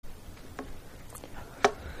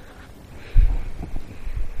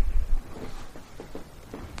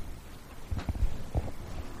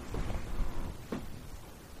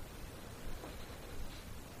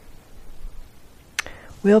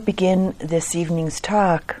We'll begin this evening's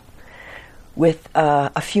talk with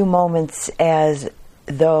a few moments as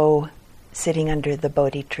though sitting under the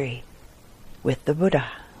Bodhi tree with the Buddha.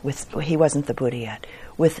 He wasn't the Buddha yet,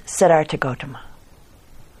 with Siddhartha Gautama.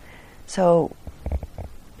 So,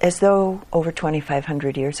 as though over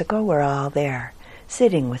 2,500 years ago, we're all there,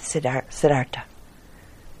 sitting with Siddhartha.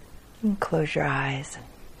 And close your eyes and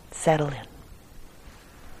settle in.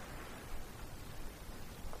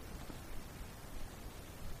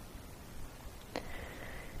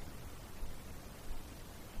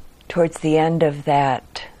 Towards the end of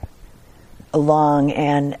that long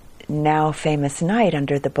and now famous night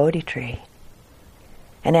under the Bodhi tree,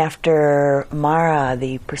 and after Mara,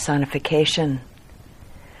 the personification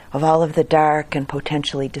of all of the dark and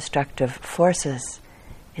potentially destructive forces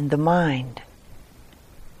in the mind,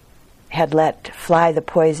 had let fly the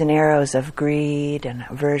poison arrows of greed and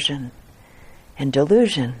aversion and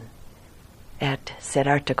delusion at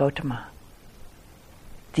Siddhartha Gautama.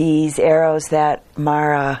 These arrows that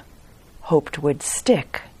Mara hoped would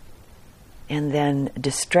stick and then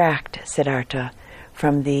distract Siddhartha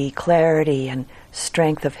from the clarity and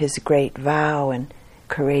strength of his great vow and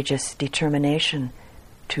courageous determination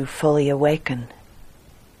to fully awaken.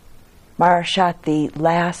 Mara shot the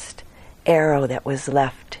last arrow that was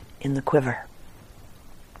left in the quiver.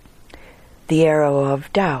 The arrow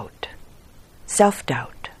of doubt,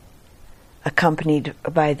 self-doubt, accompanied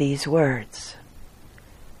by these words: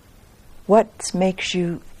 what makes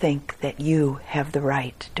you think that you have the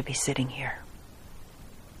right to be sitting here?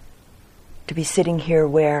 To be sitting here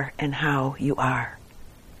where and how you are.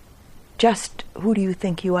 Just who do you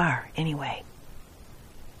think you are, anyway?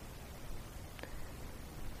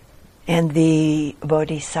 And the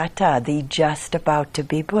Bodhisattva, the just about to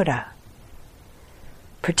be Buddha,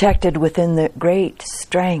 protected within the great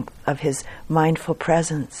strength of his mindful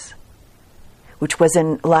presence, which was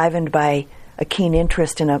enlivened by a keen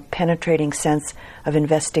interest in a penetrating sense of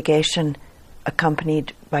investigation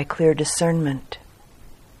accompanied by clear discernment.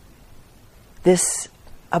 This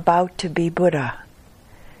about to be Buddha,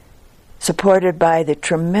 supported by the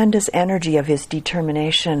tremendous energy of his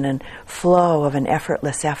determination and flow of an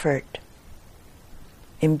effortless effort,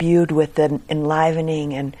 imbued with an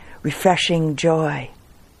enlivening and refreshing joy,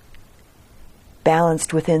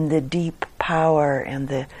 balanced within the deep power and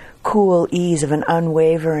the cool ease of an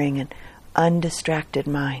unwavering and undistracted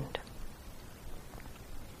mind.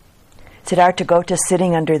 Siddhartha Gautama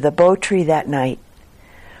sitting under the Bo tree that night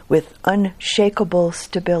with unshakable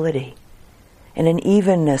stability and an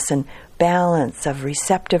evenness and balance of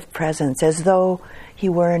receptive presence, as though he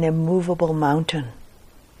were an immovable mountain.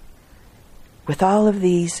 With all of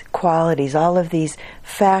these qualities, all of these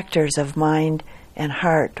factors of mind and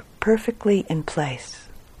heart perfectly in place.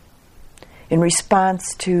 In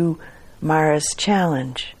response to Mara's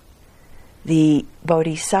challenge, the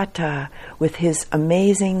Bodhisattva, with his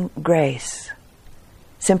amazing grace,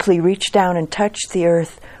 simply reached down and touched the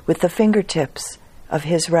earth with the fingertips of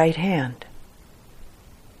his right hand,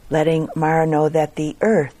 letting Mara know that the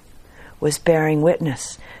earth was bearing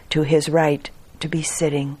witness to his right to be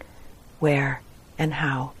sitting where and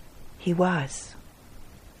how he was.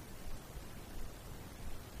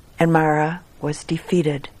 And Mara was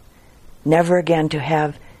defeated, never again to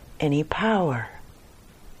have any power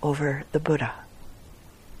over the Buddha.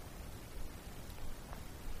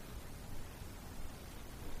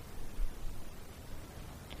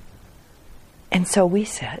 And so we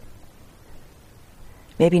sit,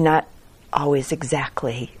 maybe not always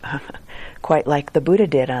exactly quite like the Buddha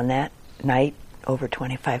did on that night over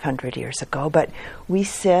 2,500 years ago, but we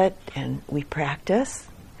sit and we practice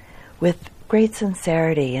with great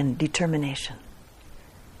sincerity and determination.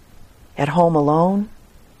 At home alone,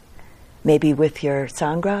 maybe with your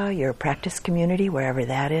Sangha, your practice community, wherever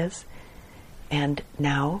that is, and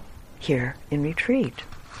now here in retreat.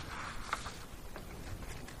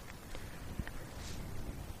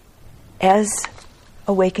 As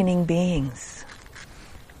awakening beings,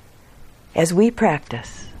 as we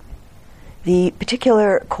practice, the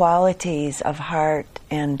particular qualities of heart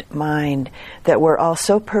and mind that were all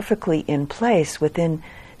so perfectly in place within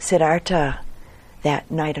Siddhartha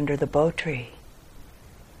that night under the Bo tree,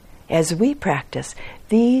 as we practice,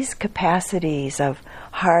 these capacities of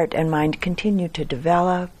heart and mind continue to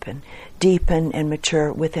develop and deepen and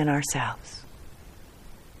mature within ourselves.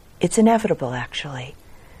 It's inevitable, actually,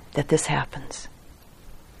 that this happens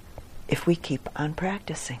if we keep on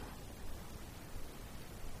practicing.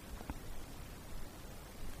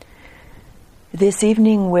 This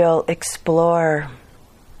evening we'll explore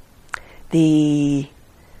the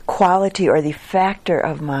quality or the factor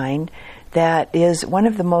of mind that is one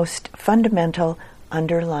of the most fundamental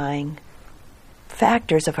underlying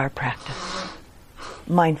factors of our practice,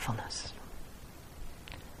 mindfulness.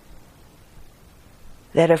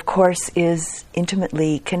 That, of course, is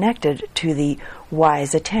intimately connected to the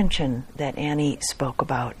wise attention that Annie spoke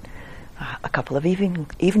about a couple of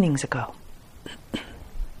evenings ago.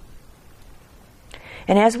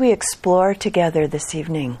 And as we explore together this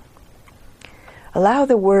evening, allow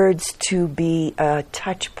the words to be a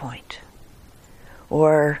touch point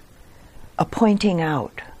or a pointing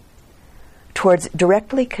out towards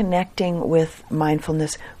directly connecting with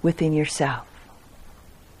mindfulness within yourself,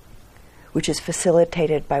 which is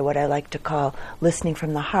facilitated by what I like to call listening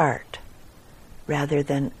from the heart rather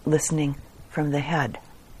than listening from the head.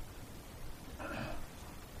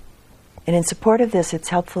 And in support of this, it's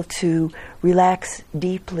helpful to relax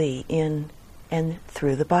deeply in and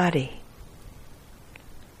through the body.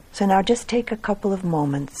 So now just take a couple of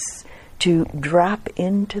moments to drop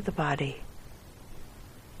into the body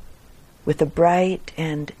with a bright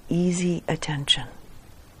and easy attention,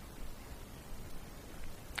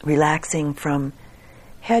 relaxing from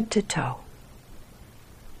head to toe.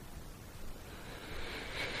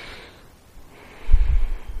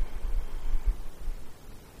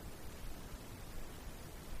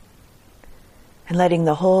 And letting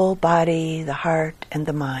the whole body, the heart, and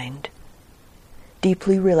the mind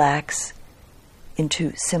deeply relax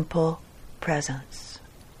into simple presence.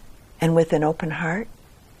 And with an open heart,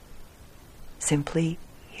 simply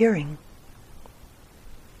hearing.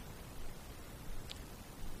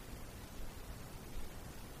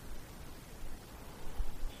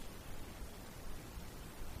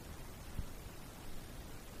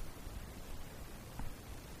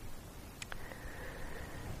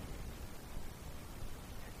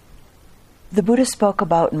 The Buddha spoke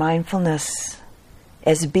about mindfulness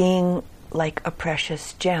as being like a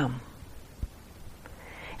precious gem,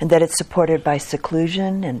 and that it's supported by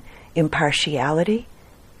seclusion and impartiality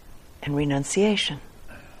and renunciation.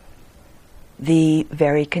 The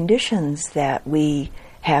very conditions that we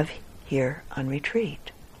have here on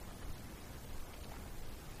retreat.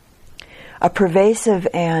 A pervasive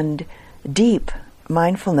and deep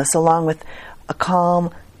mindfulness, along with a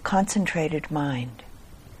calm, concentrated mind,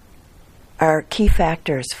 are key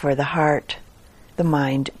factors for the heart, the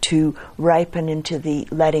mind, to ripen into the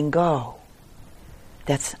letting go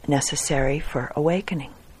that's necessary for awakening.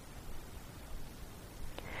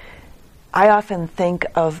 I often think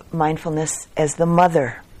of mindfulness as the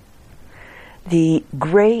mother, the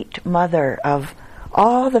great mother of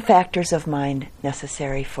all the factors of mind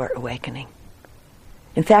necessary for awakening.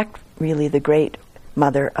 In fact, really the great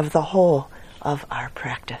mother of the whole of our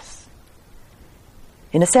practice.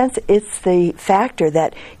 In a sense, it's the factor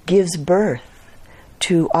that gives birth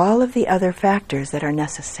to all of the other factors that are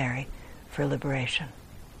necessary for liberation.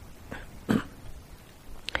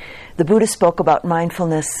 The Buddha spoke about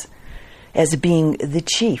mindfulness as being the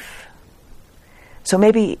chief. So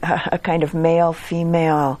maybe a kind of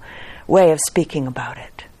male-female way of speaking about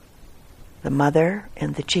it. The mother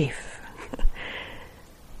and the chief.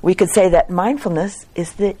 We could say that mindfulness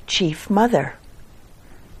is the chief mother.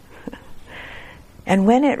 And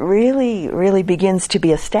when it really, really begins to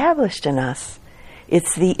be established in us,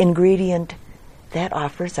 it's the ingredient that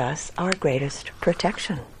offers us our greatest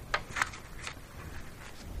protection.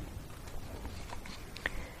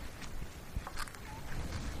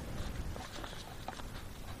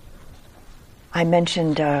 I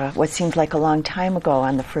mentioned what seemed like a long time ago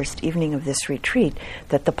on the first evening of this retreat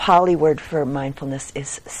that the Pali word for mindfulness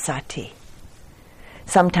is sati,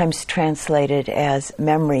 sometimes translated as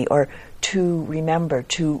memory or to remember,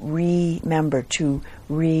 to remember, to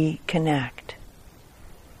reconnect.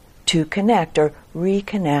 To connect or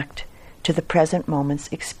reconnect to the present moment's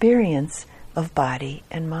experience of body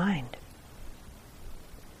and mind.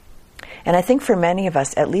 And I think for many of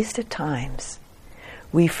us, at least at times,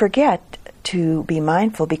 we forget to be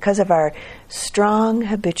mindful because of our strong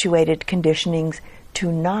habituated conditionings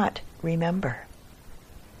to not remember,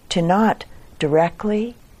 to not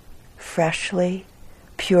directly, freshly,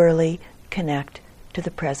 purely connect to the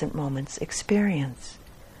present moment's experience,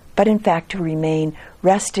 but in fact to remain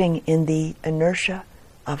resting in the inertia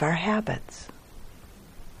of our habits.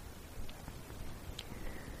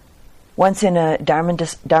 Once in a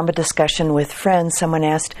Dharma discussion with friends, someone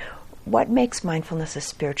asked, what makes mindfulness a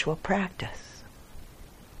spiritual practice?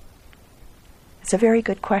 It's a very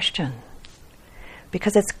good question,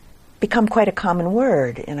 because it's become quite a common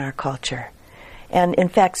word in our culture. And in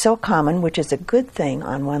fact, so common, which is a good thing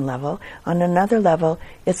on one level. On another level,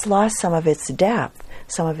 it's lost some of its depth.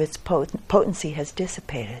 Some of its potency has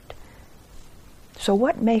dissipated. So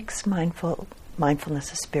what makes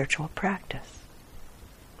mindfulness a spiritual practice?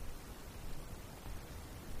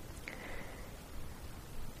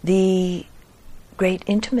 the great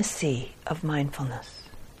intimacy of mindfulness.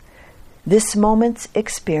 This moment's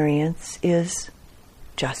experience is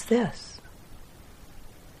just this.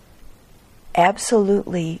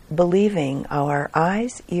 Absolutely believing our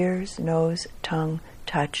eyes, ears, nose, tongue,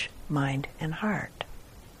 touch, mind, and heart.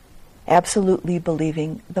 Absolutely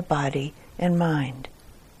believing the body and mind.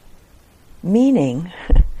 Meaning,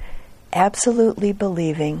 absolutely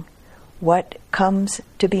believing what comes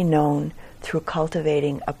to be known through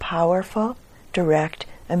cultivating a powerful, direct,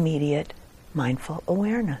 immediate, mindful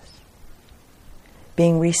awareness.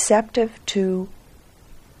 Being receptive to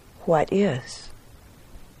what is,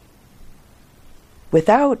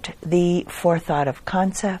 without the forethought of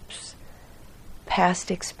concepts, past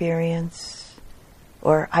experience,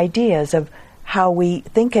 or ideas of how we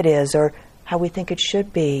think it is, or how we think it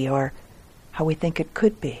should be, or how we think it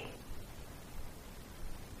could be.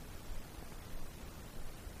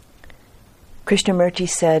 Krishnamurti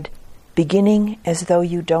said, beginning as though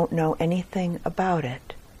you don't know anything about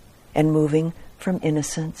it, and moving from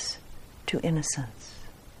innocence to innocence.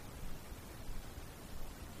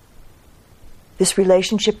 This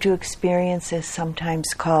relationship to experience is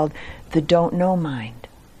sometimes called the don't know mind.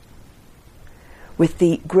 With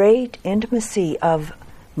the great intimacy of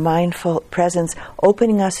mindful presence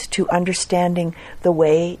opening us to understanding the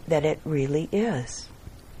way that it really is,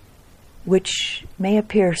 which may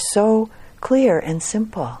appear so clear and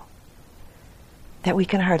simple that we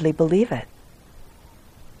can hardly believe it.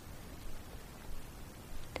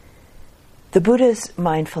 The Buddha's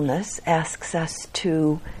mindfulness asks us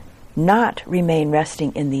to not remain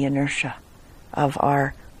resting in the inertia of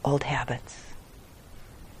our old habits,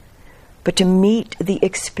 but to meet the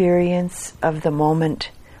experience of the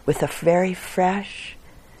moment with a very fresh,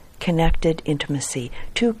 connected intimacy,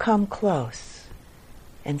 to come close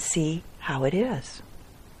and see how it is.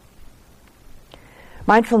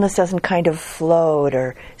 Mindfulness doesn't kind of float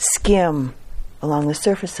or skim along the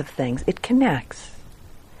surface of things. It connects,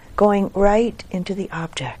 going right into the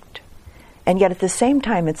object. And yet at the same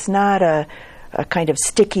time, it's not a kind of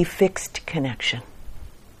sticky, fixed connection.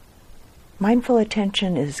 Mindful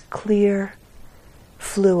attention is clear,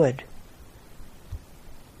 fluid,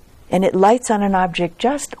 and it lights on an object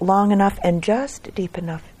just long enough and just deep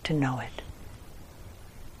enough to know it.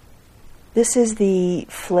 This is the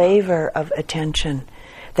flavor of attention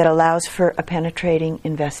that allows for a penetrating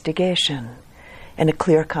investigation and a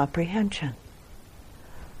clear comprehension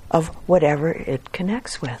of whatever it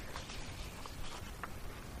connects with.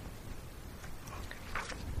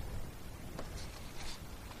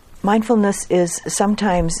 Mindfulness is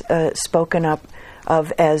sometimes spoken up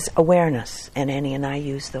of as awareness, and Annie and I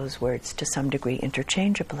use those words to some degree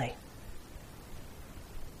interchangeably.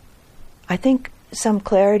 I think some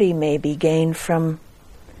clarity may be gained from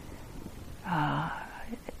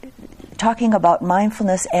talking about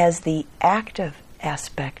mindfulness as the active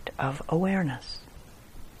aspect of awareness.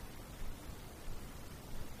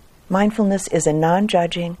 Mindfulness is a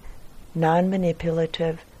non-judging,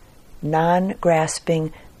 non-manipulative,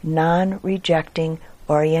 non-grasping, non-rejecting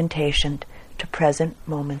orientation to present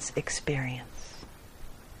moment's experience.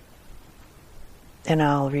 And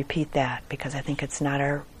I'll repeat that because I think it's not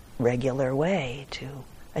our regular way to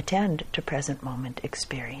attend to present moment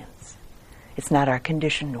experience. It's not our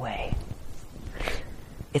conditioned way.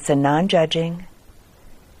 It's a non-judging,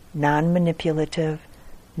 non-manipulative,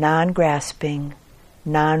 non-grasping,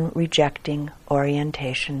 non-rejecting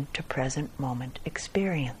orientation to present moment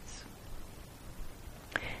experience.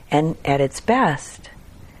 And at its best,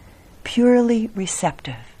 purely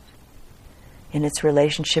receptive in its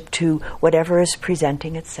relationship to whatever is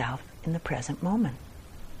presenting itself in the present moment.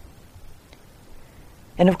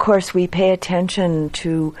 And of course, we pay attention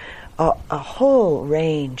to a whole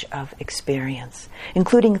range of experience,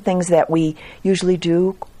 including things that we usually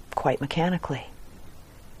do quite mechanically.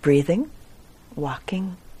 Breathing,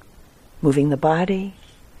 walking, moving the body,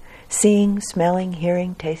 seeing, smelling,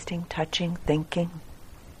 hearing, tasting, touching, thinking.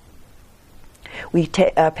 We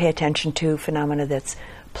pay attention to phenomena that's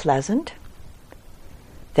pleasant,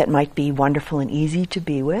 that might be wonderful and easy to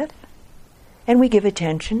be with, and we give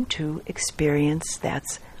attention to experience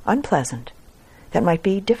that's unpleasant, that might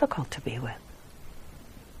be difficult to be with.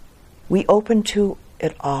 We open to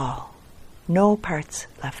it all, no parts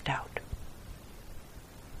left out.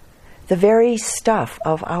 The very stuff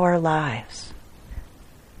of our lives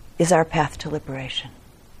is our path to liberation.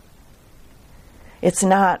 It's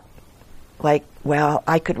not like, well,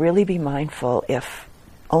 I could really be mindful if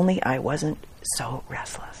only I wasn't so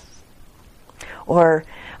restless. Or,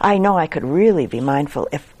 I know I could really be mindful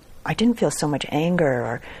if I didn't feel so much anger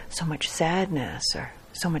or so much sadness or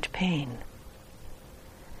so much pain.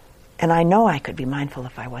 And I know I could be mindful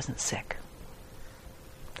if I wasn't sick.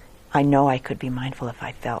 I know I could be mindful if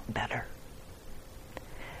I felt better.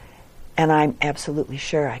 And I'm absolutely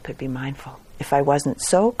sure I could be mindful if I wasn't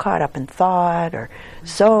so caught up in thought or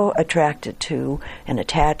so attracted to and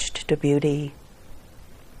attached to beauty.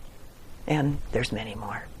 And there's many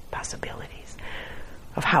more possibilities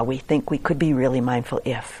of how we think we could be really mindful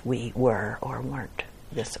if we were or weren't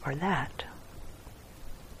this or that.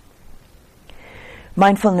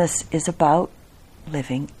 Mindfulness is about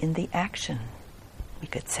living in the action, we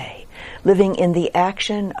could say. Living in the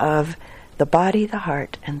action of the body, the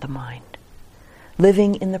heart, and the mind.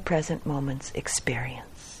 Living in the present moment's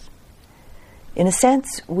experience. In a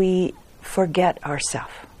sense, we forget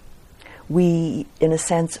ourselves. We, in a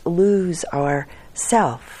sense, lose our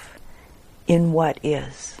self in what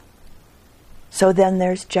is. So then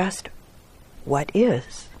there's just what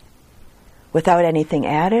is, without anything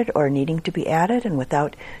added or needing to be added, and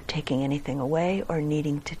without taking anything away or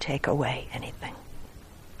needing to take away anything.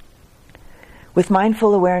 With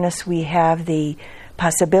mindful awareness, we have the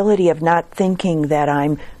possibility of not thinking that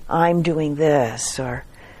I'm doing this or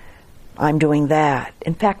I'm doing that.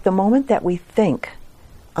 In fact, the moment that we think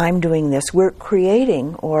I'm doing this, we're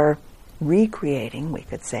creating or recreating, we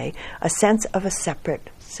could say, a sense of a separate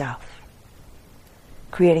self.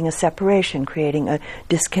 Creating a separation, creating a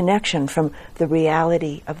disconnection from the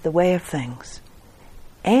reality of the way of things.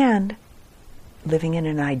 And living in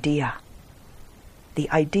an idea. The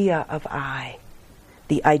idea of I.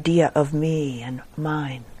 The idea of me and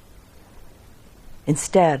mine.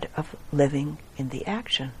 Instead of living in the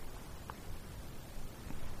action.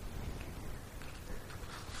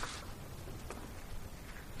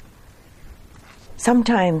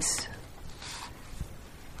 Sometimes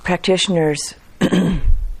practitioners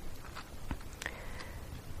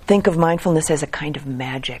think of mindfulness as a kind of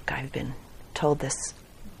magic. I've been told this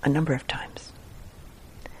a number of times.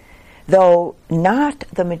 Though not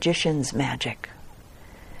the magician's magic,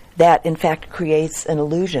 that in fact creates an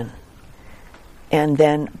illusion and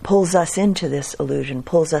then pulls us into this illusion,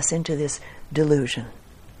 pulls us into this delusion.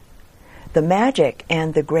 The magic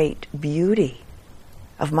and the great beauty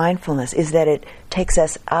of mindfulness is that it takes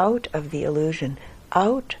us out of the illusion,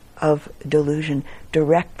 out of delusion,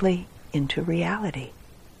 directly into reality.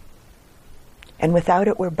 And without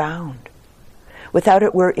it, we're bound. Without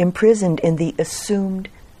it, we're imprisoned in the assumed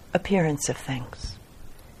appearance of things.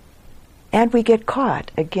 And we get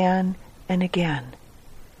caught again and again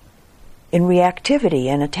in reactivity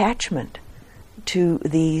and attachment to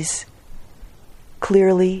these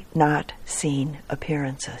clearly not seen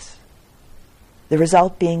appearances. The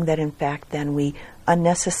result being that, in fact, then we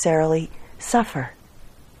unnecessarily suffer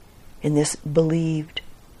in this believed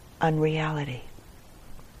unreality.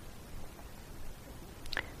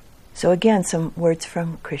 So again, some words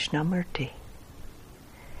from Krishnamurti.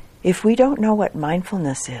 If we don't know what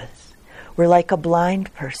mindfulness is, we're like a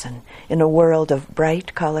blind person in a world of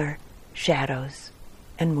bright color, shadows,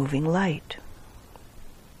 and moving light.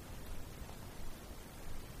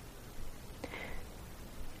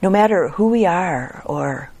 No matter who we are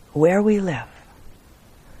or where we live,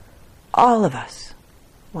 all of us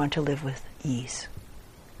want to live with ease.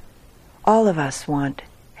 All of us want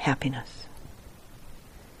happiness.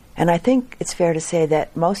 And I think it's fair to say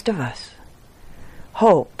that most of us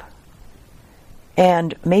hope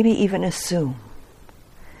and maybe even assume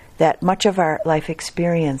that much of our life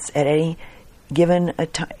experience at any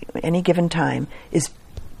given time is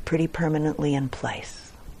pretty permanently in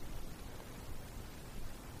place.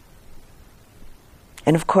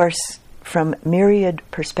 And of course, from myriad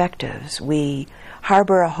perspectives, we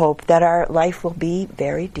harbor a hope that our life will be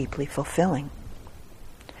very deeply fulfilling.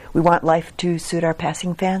 We want life to suit our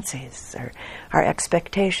passing fancies, our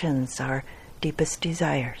expectations, our deepest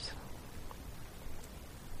desires.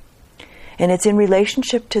 And it's in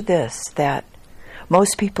relationship to this that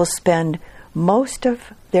most people spend most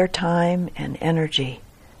of their time and energy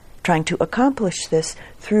trying to accomplish this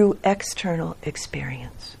through external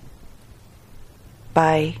experience.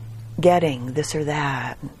 By getting this or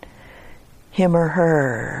that, him or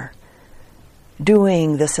her,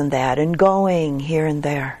 doing this and that, and going here and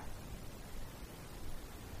there.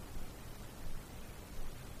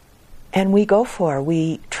 And we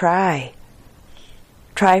try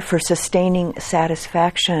for sustaining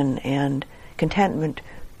satisfaction and contentment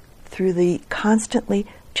through the constantly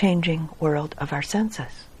changing world of our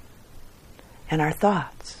senses and our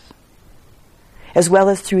thoughts, as well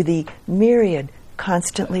as through the myriad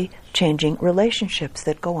constantly changing relationships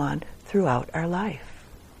that go on throughout our life.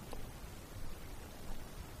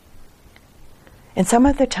 And some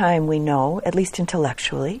of the time we know, at least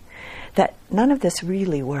intellectually, that none of this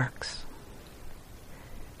really works.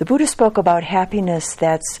 The Buddha spoke about happiness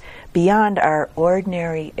that's beyond our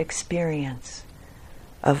ordinary experience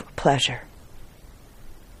of pleasure.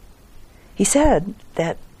 He said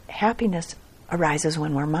that happiness arises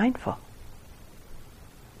when we're mindful.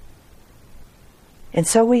 And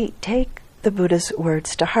so we take the Buddha's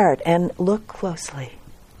words to heart and look closely.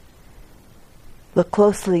 Look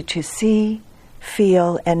closely to see,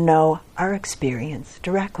 feel, and know our experience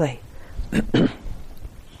directly.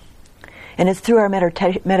 And it's through our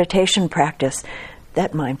meditation practice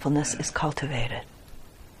that mindfulness is cultivated.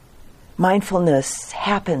 Mindfulness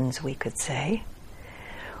happens, we could say,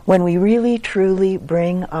 when we really truly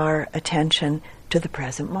bring our attention to the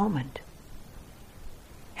present moment.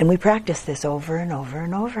 And we practice this over and over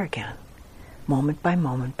and over again, moment by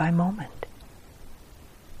moment by moment.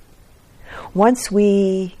 Once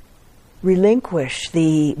we relinquish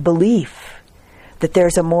the belief that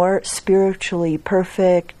there's a more spiritually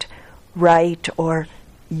perfect, right, or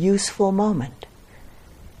useful moment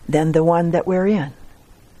than the one that we're in,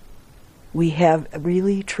 we have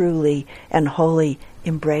really, truly, and wholly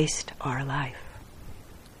embraced our life.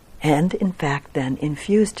 And, in fact, then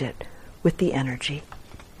infused it with the energy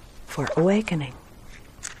for awakening.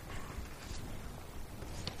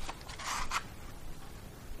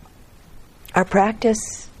 Our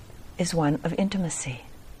practice is one of intimacy.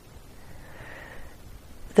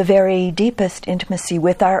 The very deepest intimacy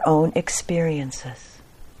with our own experiences,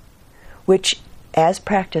 which, as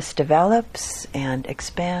practice develops and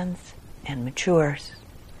expands and matures,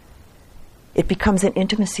 it becomes an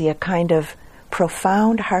intimacy, a kind of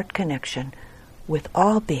profound heart connection with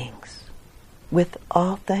all beings, with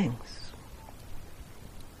all things.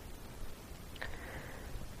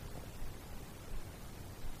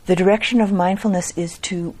 The direction of mindfulness is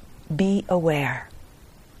to be aware,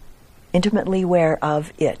 intimately aware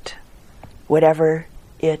of it, whatever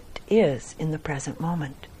it is in the present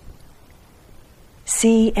moment.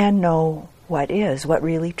 See and know what is, what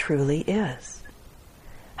really truly is.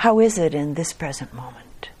 How is it in this present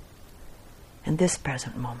moment, in this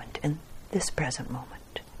present moment, in this present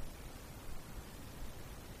moment?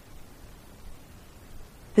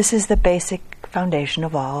 This is the basic foundation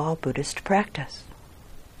of all Buddhist practice.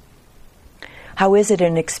 How is it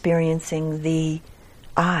in experiencing the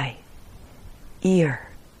eye, ear,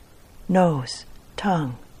 nose,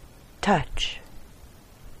 tongue, touch?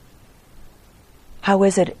 How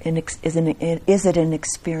is it in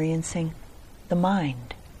experiencing the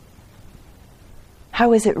mind?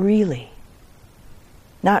 How is it really?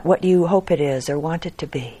 Not what you hope it is or want it to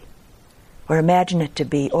be, or imagine it to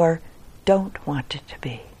be, or don't want it to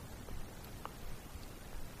be.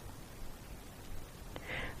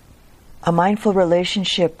 A mindful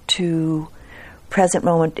relationship to present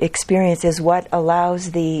moment experience is what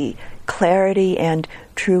allows the clarity and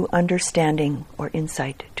true understanding or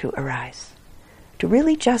insight to arise, to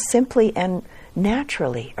really just simply and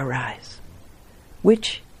naturally arise,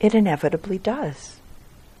 which it inevitably does.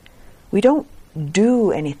 We don't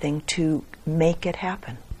do anything to make it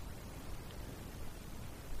happen.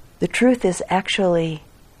 The truth is actually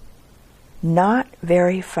not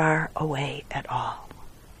very far away at all.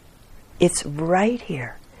 It's right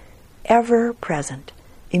here, ever present,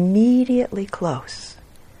 immediately close,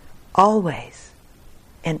 always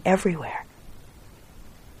and everywhere.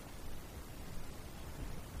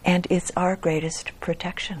 And it's our greatest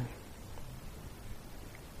protection.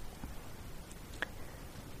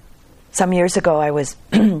 Some years ago, I was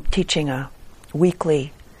teaching a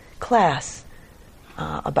weekly class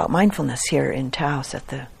about mindfulness here in Taos at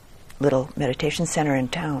the little meditation center in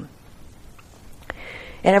town.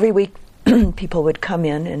 And every week, people would come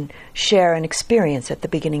in and share an experience at the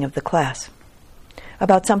beginning of the class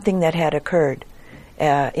about something that had occurred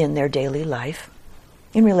in their daily life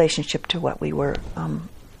in relationship to what we were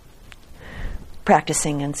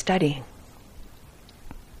practicing and studying.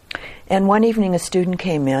 And one evening, a student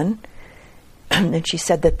came in, and she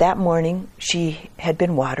said that morning she had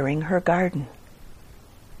been watering her garden.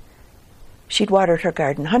 She'd watered her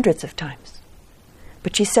garden hundreds of times.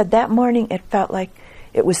 But she said that morning it felt like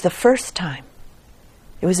it was the first time.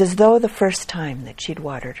 It was as though the first time that she'd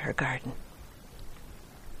watered her garden.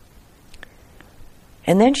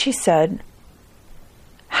 And then she said,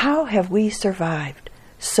 "How have we survived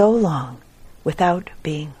so long without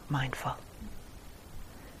being mindful?"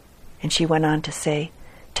 And she went on to say,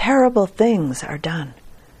 "Terrible things are done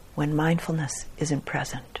when mindfulness isn't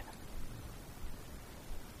present."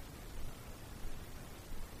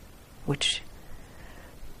 Which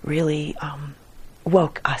really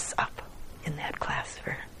woke us up. in that class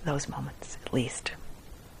for those moments, at least.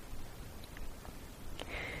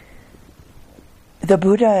 The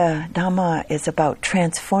Buddha Dhamma is about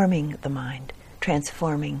transforming the mind,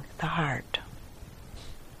 transforming the heart.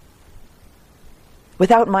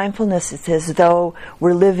 Without mindfulness, it's as though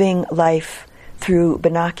we're living life through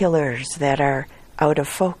binoculars that are out of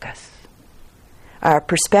focus. Our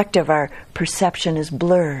perspective, our perception is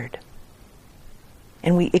blurred.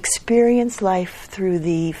 And we experience life through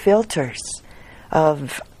the filters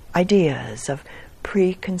of ideas, of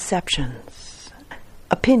preconceptions,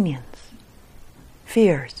 opinions,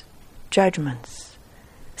 fears, judgments,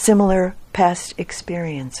 similar past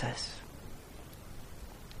experiences.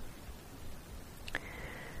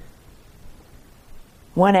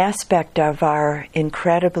 One aspect of our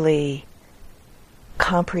incredibly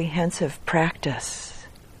comprehensive practice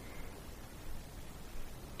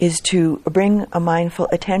is to bring a mindful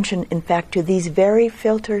attention, in fact, to these very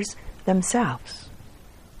filters themselves.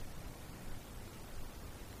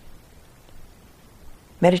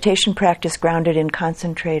 Meditation practice grounded in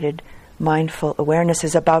concentrated, mindful awareness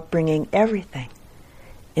is about bringing everything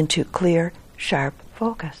into clear, sharp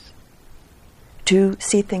focus. To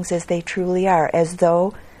see things as they truly are, as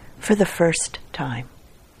though for the first time,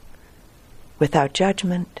 without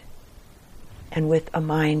judgment and with a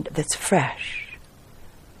mind that's fresh,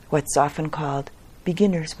 what's often called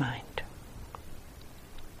beginner's mind.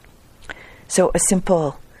 So a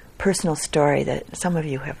simple personal story that some of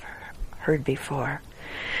you have heard before.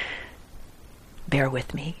 Bear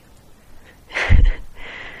with me.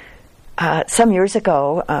 Some years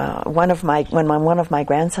ago, when one of my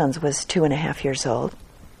grandsons was 2.5 years old,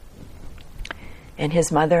 and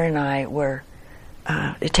his mother and I were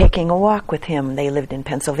taking a walk with him. They lived in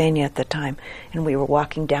Pennsylvania at the time, and we were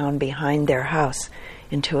walking down behind their house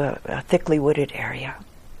into a thickly wooded area.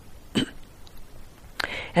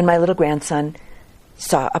 And my little grandson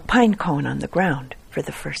saw a pine cone on the ground for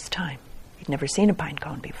the first time. He'd never seen a pine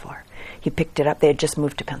cone before. He picked it up. They had just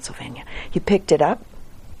moved to Pennsylvania. He picked it up,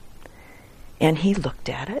 and he looked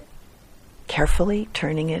at it, carefully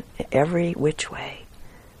turning it every which way,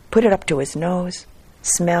 put it up to his nose,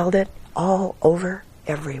 smelled it all over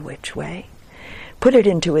every which way, put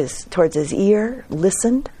it towards his ear,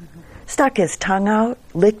 listened, stuck his tongue out,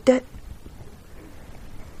 licked it,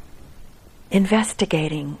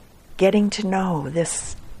 investigating, getting to know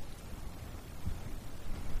this,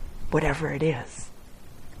 whatever it is,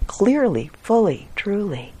 clearly, fully,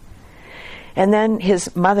 truly. And then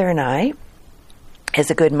his mother and I, as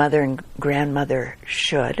a good mother and grandmother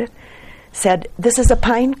should, said, "This is a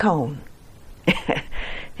pine cone."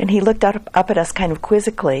 And he looked up at us kind of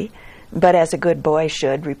quizzically, but as a good boy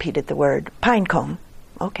should, repeated the word, "Pine cone."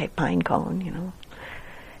 Okay, pine cone, you know.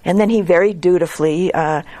 And then he very dutifully,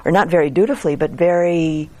 or not very dutifully, but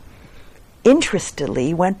very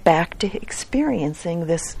interestedly went back to experiencing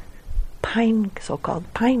this so-called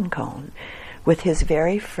pine cone with his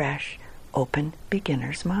very fresh, open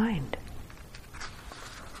beginner's mind.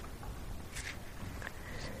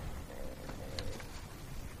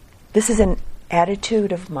 This is an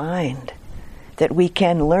attitude of mind that we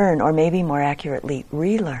can learn, or maybe more accurately,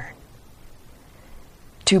 relearn,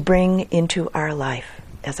 to bring into our life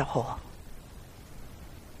as a whole.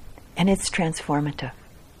 And it's transformative.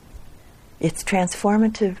 It's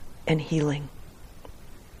transformative and healing.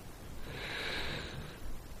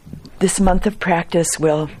 This month of practice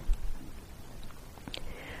will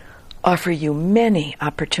offer you many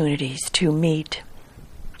opportunities to meet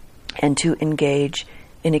and to engage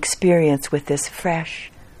in experience with this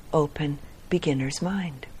fresh, open beginner's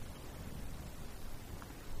mind.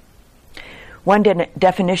 One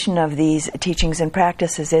definition of these teachings and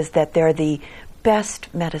practices is that they're the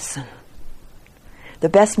best medicine. The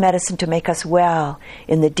best medicine to make us well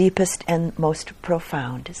in the deepest and most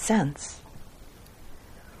profound sense.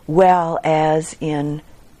 Well as in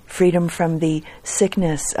freedom from the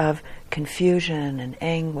sickness of confusion and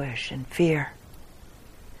anguish and fear.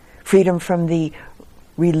 Freedom from the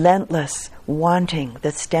relentless wanting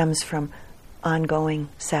that stems from ongoing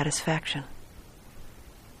satisfaction.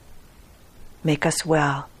 Make us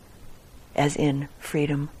well as in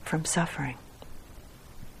freedom from suffering.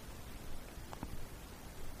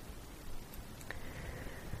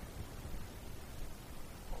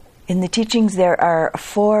 In the teachings there are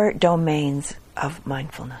 4 domains of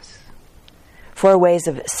mindfulness. 4 ways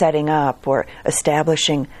of setting up or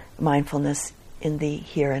establishing mindfulness in the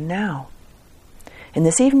here and now. And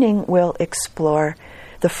this evening we'll explore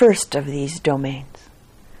the first of these domains,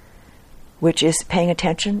 which is paying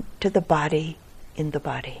attention to the body in the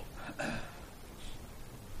body.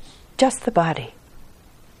 Just the body.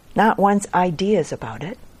 Not one's ideas about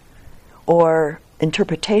it, or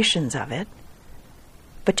interpretations of it,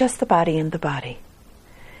 but just the body and the body.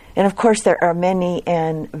 And of course there are many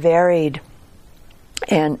and varied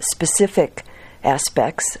and specific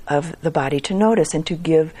aspects of the body to notice and to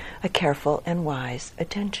give a careful and wise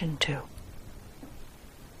attention to.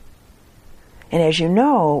 And as you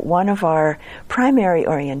know, one of our primary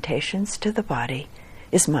orientations to the body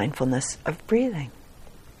is mindfulness of breathing.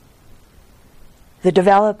 The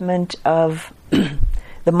development of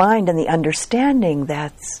the mind and the understanding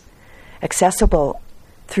that's accessible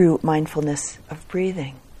through mindfulness of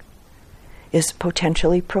breathing is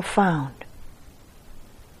potentially profound.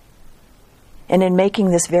 And in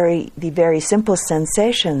making the very simple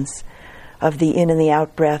sensations of the in and the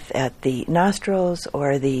out breath at the nostrils,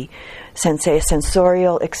 or the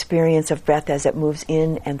sensorial experience of breath as it moves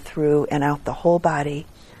in and through and out the whole body,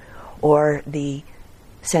 or the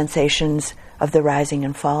sensations of the rising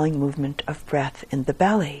and falling movement of breath in the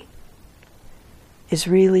belly, is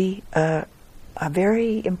really a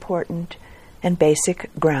very important and basic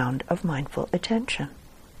ground of mindful attention.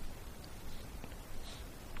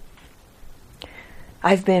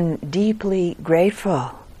 I've been deeply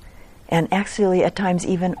grateful, and actually at times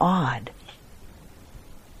even awed,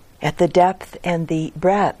 at the depth and the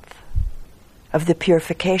breadth of the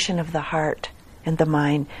purification of the heart and the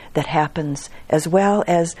mind that happens, as well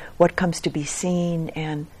as what comes to be seen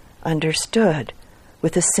and understood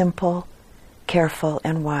with a simple, careful,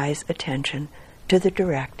 and wise attention to the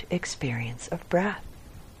direct experience of breath.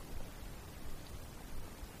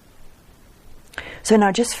 So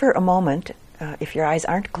now, just for a moment, if your eyes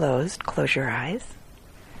aren't closed, close your eyes.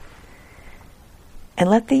 And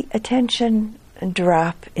let the attention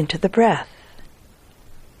drop into the breath.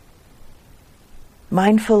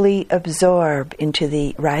 Mindfully absorb into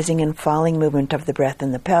the rising and falling movement of the breath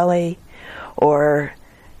in the belly, or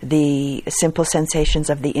the simple sensations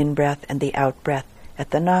of the in-breath and the out-breath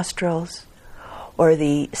at the nostrils, or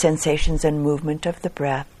the sensations and movement of the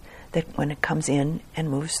breath that when it comes in and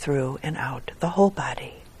moves through and out the whole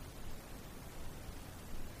body.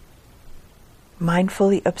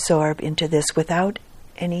 Mindfully absorb into this without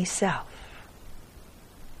any self,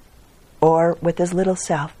 or with as little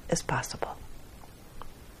self as possible.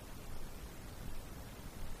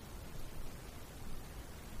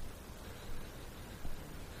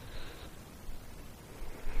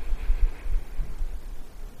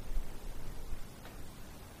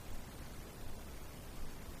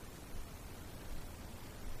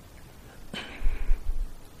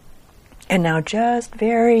 And now just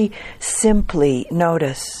very simply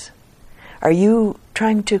notice, are you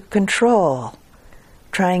trying to control,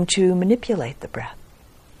 trying to manipulate the breath?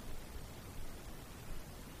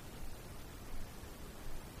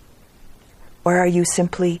 Or are you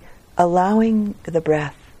simply allowing the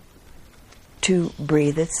breath to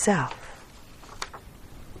breathe itself?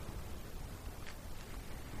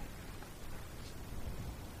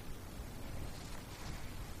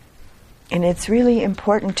 And it's really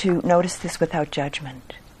important to notice this without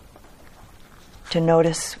judgment, to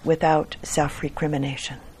notice without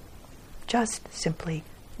self-recrimination, just simply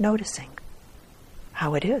noticing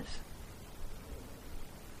how it is.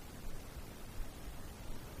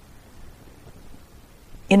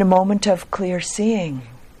 In a moment of clear seeing,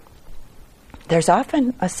 there's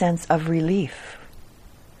often a sense of relief.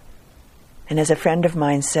 And as a friend of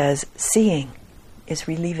mine says, seeing is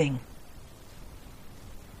relieving.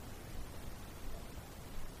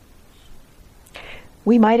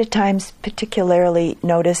 We might at times particularly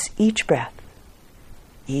notice each breath,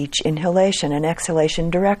 each inhalation and exhalation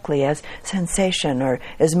directly as sensation or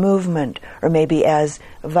as movement or maybe as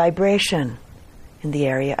vibration in the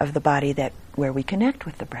area of the body where we connect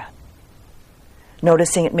with the breath.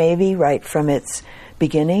 Noticing it maybe right from its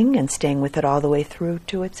beginning and staying with it all the way through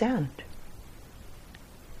to its end.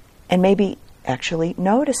 And maybe actually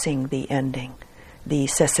noticing the ending, the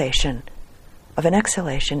cessation of an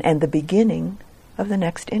exhalation and the beginning of the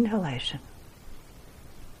next inhalation.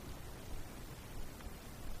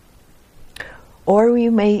 Or we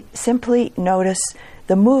may simply notice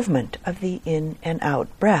the movement of the in and out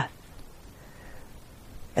breath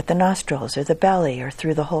at the nostrils or the belly or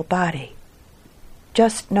through the whole body.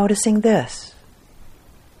 Just noticing this,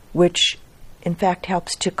 which in fact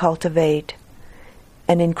helps to cultivate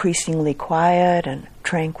an increasingly quiet and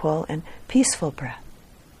tranquil and peaceful breath,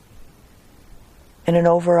 and an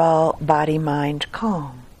overall body-mind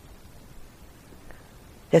calm.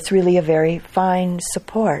 That's really a very fine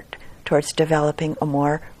support towards developing a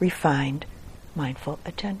more refined mindful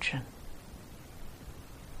attention.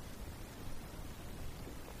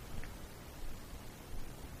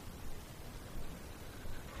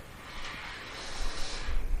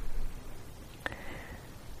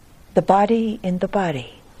 The body in the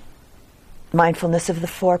body. Mindfulness of the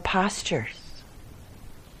 4 postures.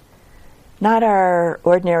 Not our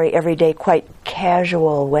ordinary, everyday, quite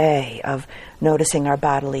casual way of noticing our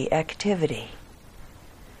bodily activity,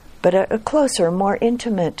 but a closer, more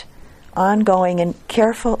intimate, ongoing and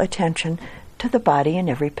careful attention to the body in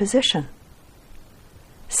every position.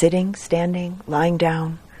 Sitting, standing, lying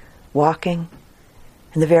down, walking,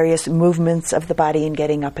 and the various movements of the body in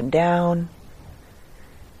getting up and down,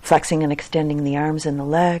 flexing and extending the arms and the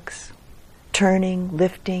legs, turning,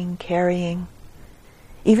 lifting, carrying,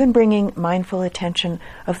 even bringing mindful attention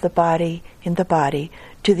of the body in the body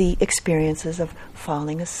to the experiences of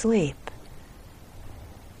falling asleep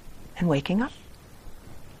and waking up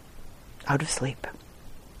out of sleep.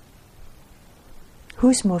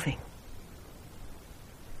 Who's moving?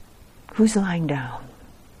 Who's lying down?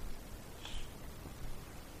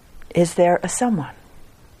 Is there a someone?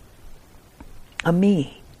 A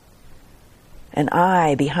me? An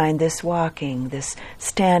I behind this walking, this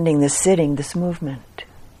standing, this sitting, this movement?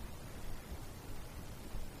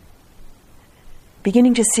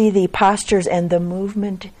 Beginning to see the postures and the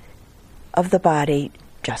movement of the body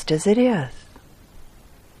just as it is,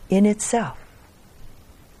 in itself.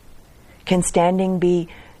 Can standing be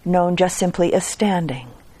known just simply as standing?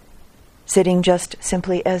 Sitting just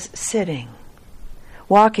simply as sitting?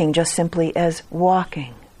 Walking just simply as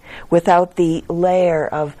walking, without the layer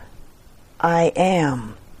of I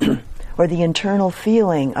am, or the internal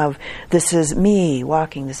feeling of this is me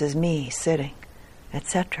walking, this is me sitting,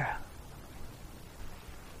 etc.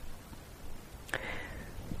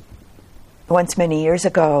 Once many years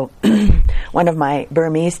ago, one of my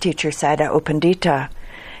Burmese teachers, Sayadaw U Pandita,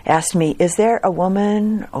 asked me, is there a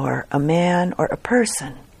woman or a man or a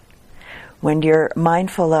person when you're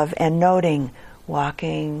mindful of and noting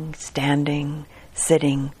walking, standing,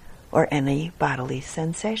 sitting, or any bodily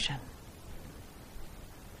sensation?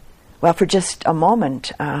 Well, for just a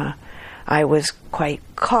moment, I was quite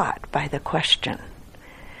caught by the question,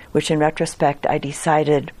 which in retrospect I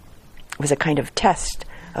decided was a kind of test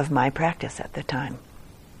of my practice at the time.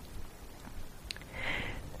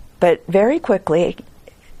 But very quickly,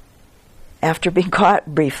 after being caught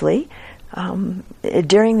briefly,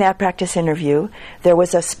 during that practice interview, there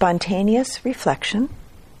was a spontaneous reflection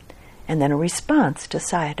and then a response to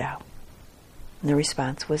Sayadaw. And the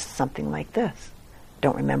response was something like this.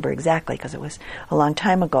 Don't remember exactly because it was a long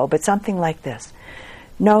time ago, but something like this.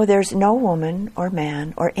 No, there's no woman or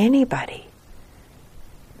man or anybody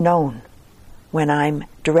known when I'm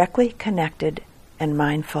directly connected and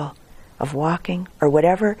mindful of walking or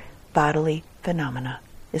whatever bodily phenomena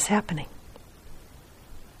is happening.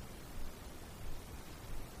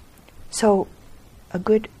 So, a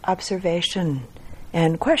good observation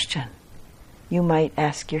and question you might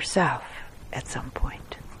ask yourself at some point.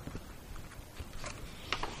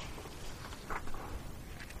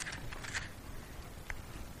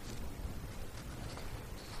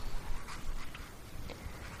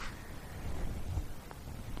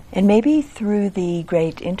 And maybe through the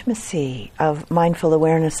great intimacy of mindful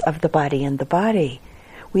awareness of the body and the body,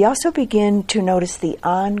 we also begin to notice the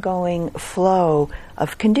ongoing flow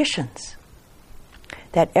of conditions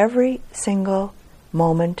that every single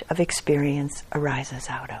moment of experience arises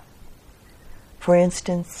out of. For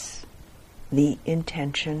instance, the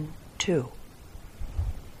intention to,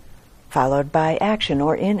 followed by action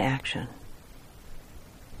or inaction.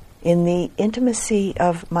 In the intimacy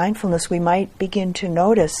of mindfulness, we might begin to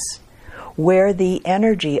notice where the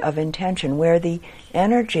energy of intention, where the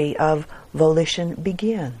energy of volition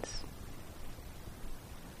begins,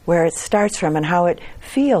 where it starts from and how it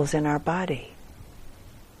feels in our body.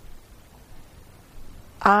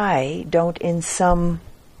 I don't, in some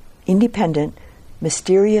independent,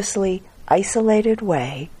 mysteriously isolated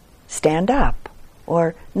way, stand up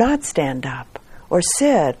or not stand up or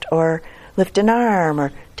sit or lift an arm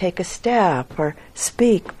or take a step or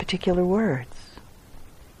speak particular words.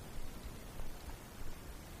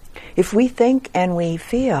 If we think and we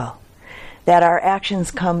feel that our actions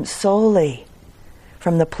come solely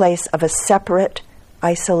from the place of a separate,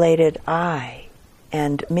 isolated I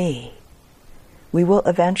and me, we will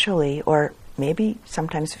eventually, or maybe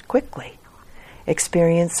sometimes quickly,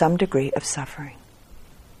 experience some degree of suffering.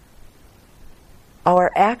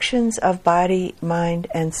 Our actions of body, mind,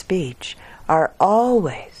 and speech are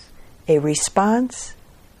always a response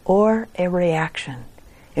or a reaction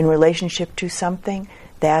in relationship to something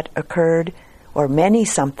that occurred, or many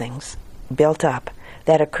somethings built up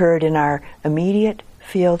that occurred in our immediate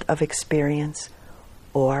field of experience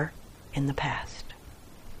or in the past.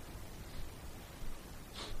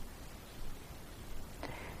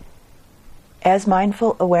 as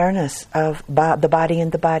mindful awareness of the body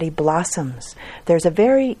and the body blossoms, there's a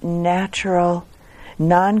very natural,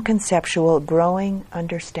 non-conceptual, growing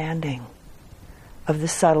understanding of the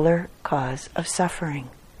subtler cause of suffering.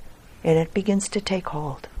 And it begins to take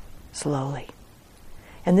hold slowly.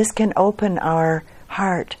 And this can open our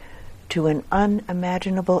heart to an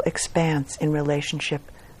unimaginable expanse in relationship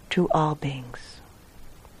to all beings.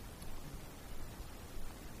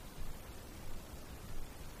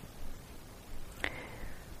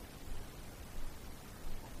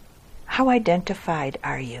 How identified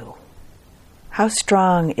are you? How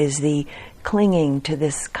strong is the clinging to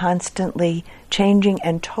this constantly changing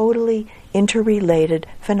and totally interrelated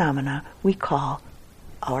phenomena we call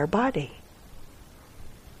our body?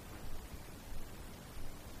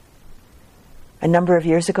 A number of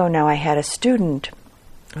years ago now, I had a student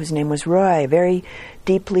whose name was Roy, a very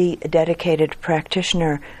deeply dedicated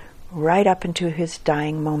practitioner right up into his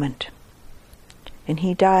dying moment. And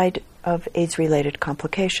he died of AIDS-related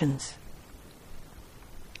complications.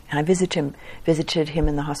 And I visited him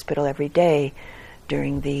in the hospital every day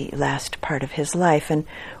during the last part of his life. And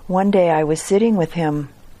one day I was sitting with him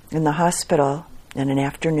in the hospital in an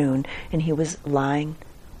afternoon, and he was lying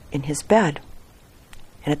in his bed.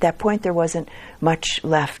 And at that point there wasn't much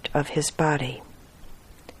left of his body.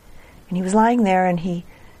 And he was lying there, and he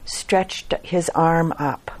stretched his arm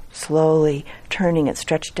up, slowly turning it,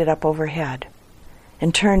 stretched it up overhead,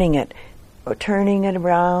 and turning it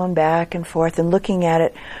around, back and forth, and looking at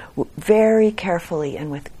it very carefully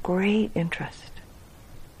and with great interest.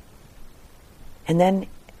 And then,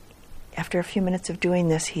 after a few minutes of doing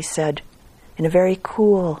this, he said, in a very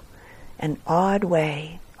cool and odd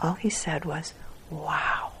way, all he said was,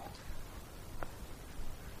 "Wow."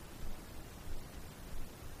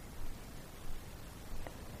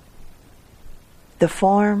 The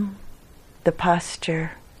form, the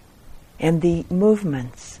posture, and the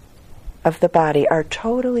movements of the body are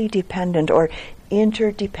totally dependent or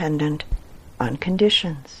interdependent on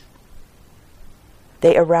conditions.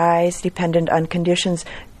 They arise dependent on conditions,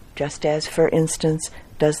 just as, for instance,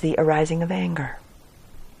 does the arising of anger,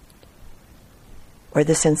 or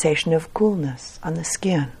the sensation of coolness on the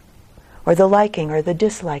skin, or the liking or the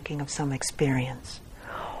disliking of some experience,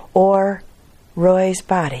 or Roy's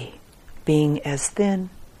body being as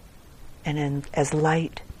thin and as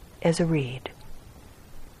light as a reed.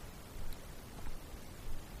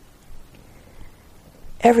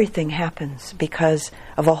 Everything happens because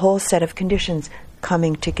of a whole set of conditions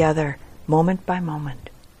coming together moment by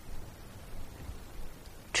moment.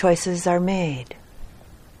 Choices are made,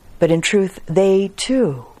 but in truth, they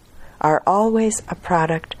too are always a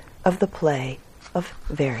product of the play of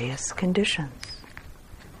various conditions.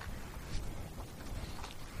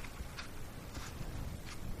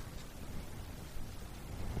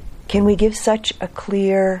 Can we give such a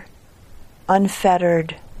clear,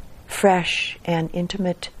 unfettered, fresh, and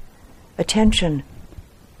intimate attention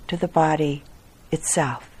to the body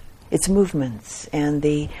itself, its movements, and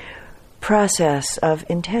the process of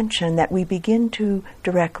intention that we begin to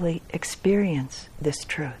directly experience this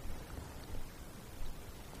truth?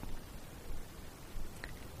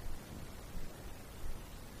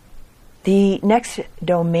 The next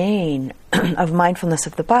domain of mindfulness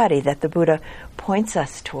of the body that the Buddha points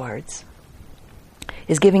us towards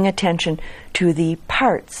is giving attention to the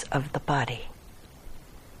parts of the body.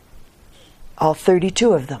 All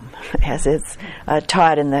 32 of them, as it's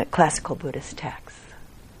taught in the classical Buddhist texts.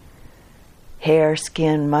 Hair,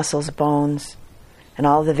 skin, muscles, bones, and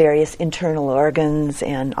all the various internal organs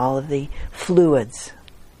and all of the fluids.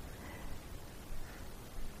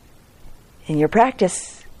 In your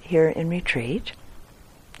practice here in retreat,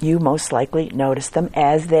 you most likely notice them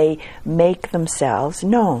as they make themselves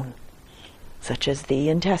known, such as the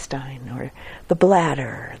intestine or the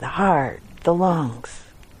bladder, the heart, the lungs,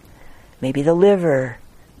 maybe the liver,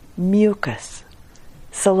 mucus,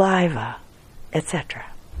 saliva, etc.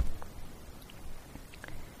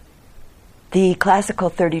 The classical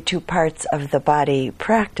 32 parts of the body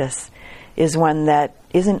practice is one that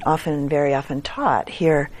isn't very often taught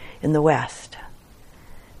here in the West,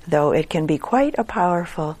 though it can be quite a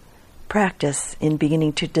powerful practice in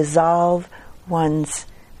beginning to dissolve one's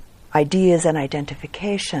ideas and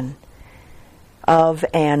identification of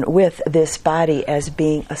and with this body as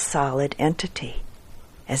being a solid entity,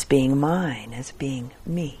 as being mine, as being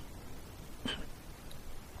me.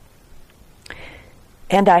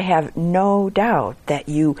 And I have no doubt that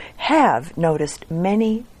you have noticed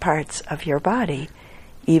many parts of your body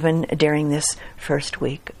even during this first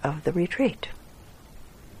week of the retreat.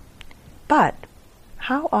 But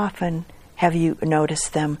how often have you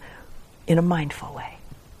noticed them in a mindful way?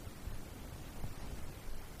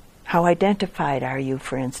 How identified are you,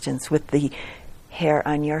 for instance, with the hair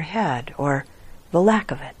on your head or the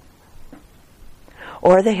lack of it?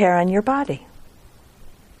 Or the hair on your body?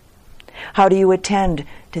 How do you attend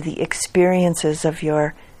to the experiences of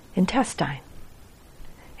your intestine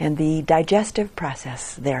and the digestive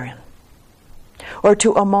process therein? Or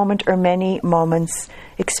to a moment or many moments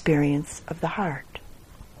experience of the heart?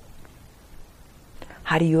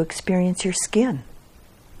 How do you experience your skin?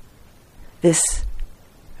 This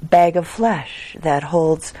bag of flesh that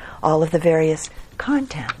holds all of the various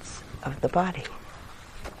contents of the body.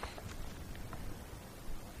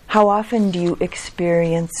 How often do you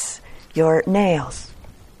experience your nails,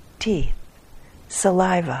 teeth,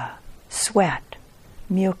 saliva, sweat,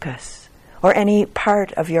 mucus, or any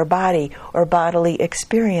part of your body or bodily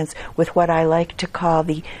experience with what I like to call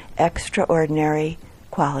the extraordinary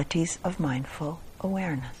qualities of mindful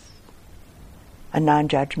awareness? A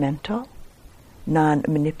non-judgmental,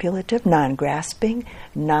 non-manipulative, non-grasping,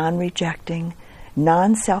 non-rejecting,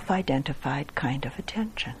 non-self-identified kind of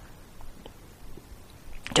attention.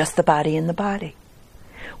 Just the body in the body,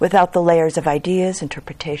 without the layers of ideas,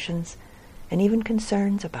 interpretations, and even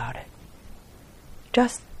concerns about it.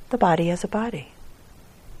 Just the body as a body.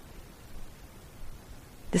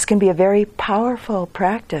 This can be a very powerful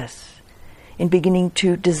practice in beginning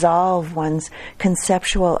to dissolve one's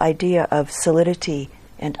conceptual idea of solidity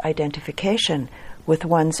and identification with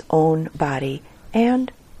one's own body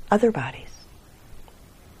and other bodies.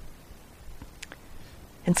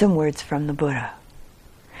 And some words from the Buddha.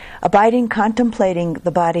 Abiding, contemplating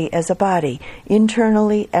the body as a body,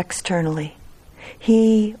 internally, externally.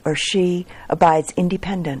 He or she abides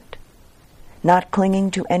independent, not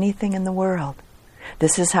clinging to anything in the world.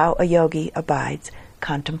 This is how a yogi abides,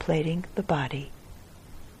 contemplating the body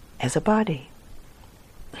as a body.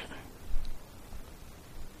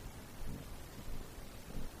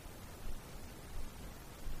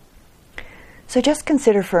 So just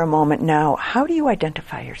consider for a moment now, how do you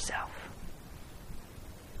identify yourself?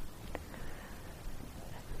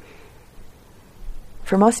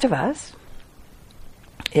 For most of us,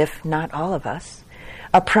 if not all of us,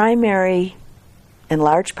 a primary and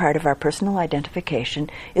large part of our personal identification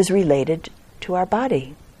is related to our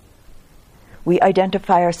body. We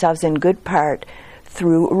identify ourselves in good part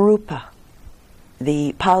through rupa,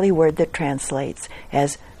 the Pali word that translates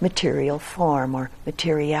as material form or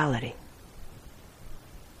materiality.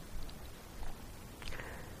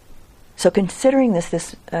 So considering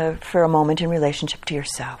this for a moment in relationship to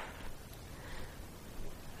yourself.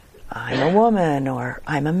 I'm a woman or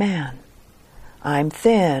I'm a man. I'm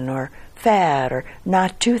thin or fat or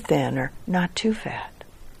not too thin or not too fat.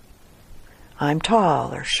 I'm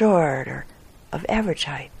tall or short or of average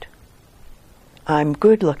height. I'm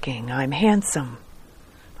good looking, I'm handsome,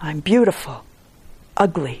 I'm beautiful,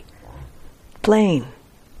 ugly, plain,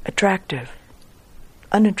 attractive,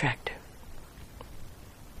 unattractive.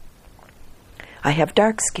 I have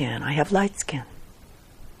dark skin, I have light skin.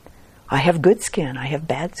 I have good skin, I have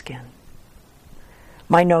bad skin.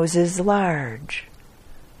 My nose is large,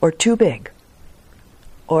 or too big,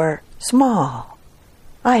 or small.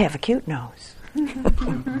 I have a cute nose.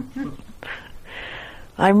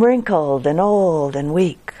 I'm wrinkled and old and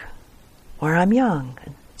weak, or I'm young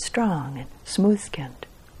and strong and smooth-skinned.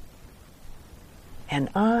 And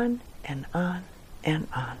on and on and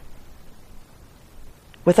on.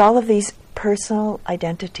 With all of these personal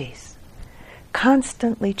identities,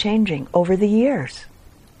 constantly changing over the years,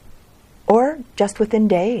 or just within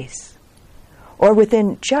days, or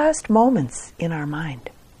within just moments in our mind.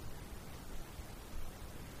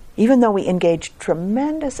 Even though we engage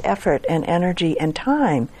tremendous effort and energy and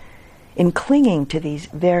time in clinging to these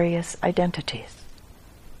various identities,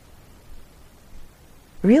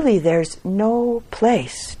 really there's no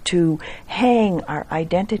place to hang our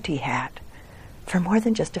identity hat for more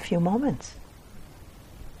than just a few moments.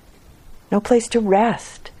 No place to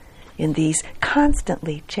rest in these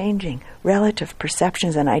constantly changing relative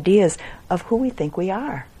perceptions and ideas of who we think we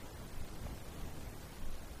are.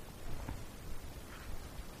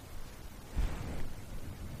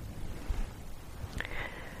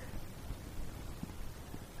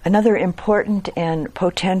 Another important and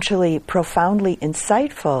potentially profoundly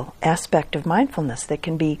insightful aspect of mindfulness that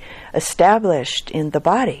can be established in the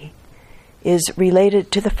body is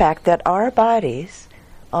related to the fact that our bodies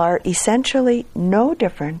are essentially no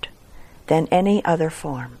different than any other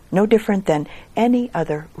form, no different than any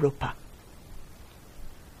other rupa.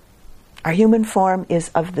 Our human form is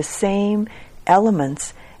of the same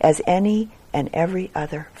elements as any and every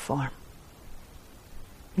other form.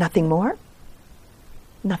 Nothing more,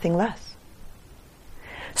 nothing less.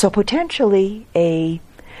 So potentially a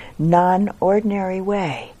non-ordinary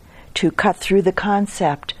way to cut through the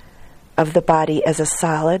concept of the body as a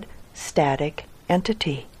solid, static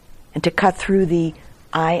entity, and to cut through the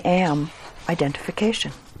I am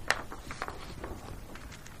identification.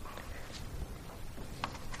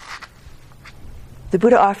 The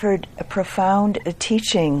Buddha offered a profound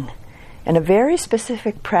teaching and a very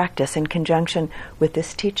specific practice in conjunction with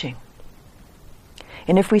this teaching.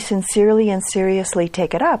 And if we sincerely and seriously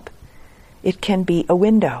take it up, it can be a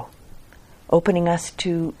window, opening us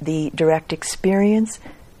to the direct experience,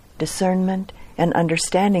 discernment, and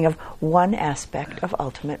understanding of one aspect of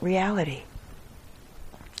ultimate reality.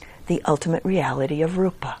 The ultimate reality of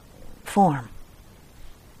rupa, form.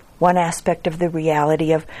 One aspect of the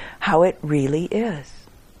reality of how it really is.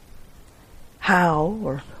 How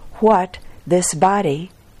or what this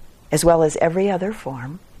body, as well as every other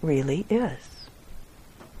form, really is.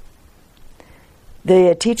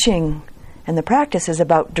 The teaching and the practice is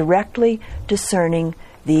about directly discerning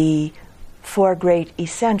the four great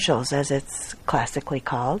essentials, as it's classically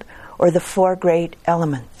called, or the four great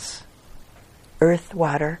elements: earth,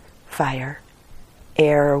 water, fire,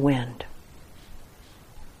 air, or wind.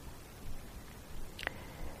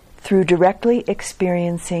 Through directly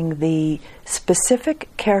experiencing the specific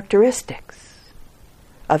characteristics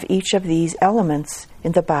of each of these elements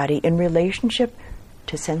in the body in relationship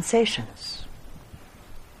to sensations.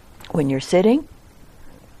 When you're sitting,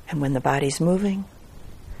 and when the body's moving,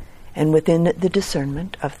 and within the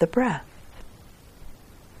discernment of the breath.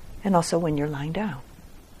 And also when you're lying down,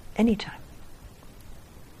 anytime.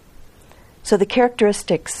 So the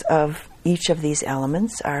characteristics of each of these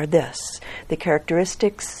elements are this. The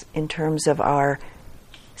characteristics in terms of our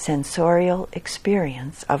sensorial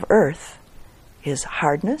experience of earth is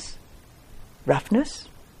hardness, roughness,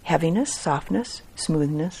 heaviness, softness,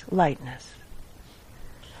 smoothness, lightness.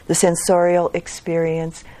 The sensorial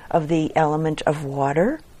experience of the element of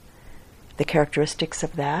water, the characteristics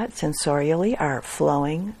of that sensorially are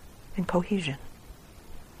flowing and cohesion.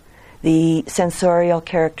 The sensorial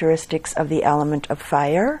characteristics of the element of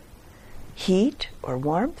fire, heat or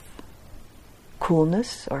warmth,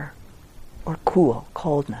 coolness or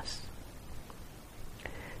coldness.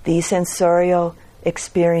 The sensorial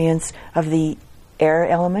experience of the air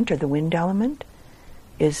element or the wind element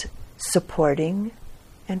is supporting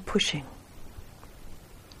and pushing.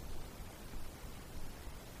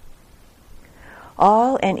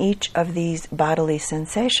 All and each of these bodily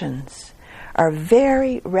sensations are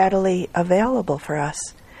very readily available for us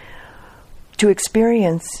to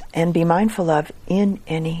experience and be mindful of in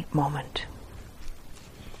any moment.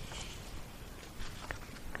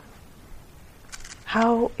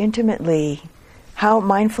 How intimately, how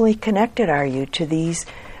mindfully connected are you to these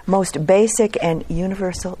most basic and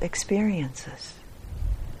universal experiences?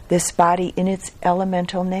 This body in its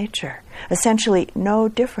elemental nature, essentially no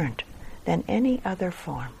different than any other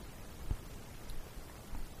form.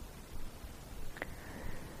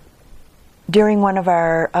 During one of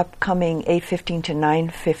our upcoming 8:15 to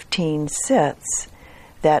 9:15 sits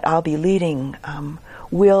that I'll be leading,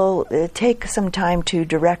 we'll take some time to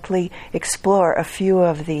directly explore a few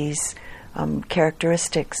of these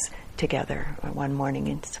characteristics together one morning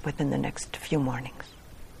and within the next few mornings.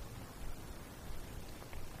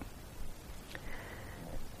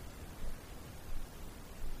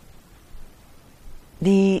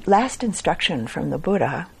 The last instruction from the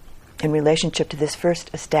Buddha in relationship to this first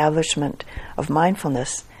establishment of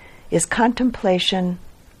mindfulness is contemplation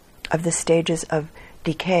of the stages of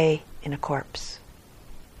decay in a corpse.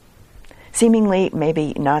 Seemingly,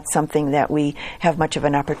 maybe not something that we have much of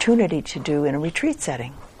an opportunity to do in a retreat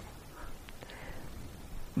setting.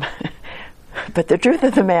 But the truth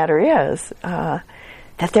of the matter is that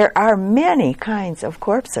there are many kinds of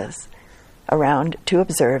corpses around to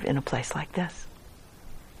observe in a place like this.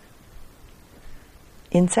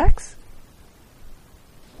 Insects,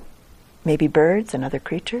 maybe birds and other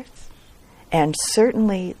creatures, and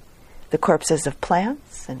certainly the corpses of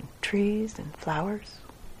plants and trees and flowers.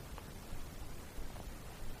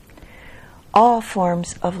 All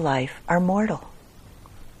forms of life are mortal.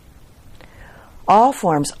 All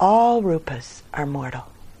forms, all rupas are mortal.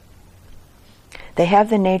 They have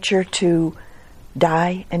the nature to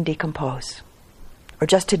die and decompose, or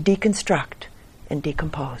just to deconstruct and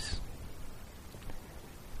decompose.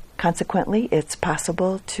 Consequently, it's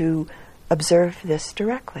possible to observe this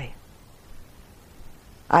directly.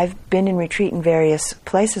 I've been in retreat in various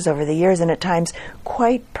places over the years, and at times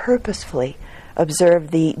quite purposefully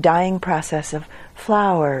observed the dying process of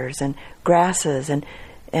flowers and grasses,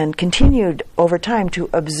 and continued over time to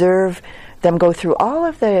observe them go through all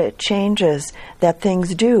of the changes that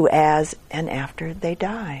things do as and after they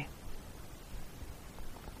die.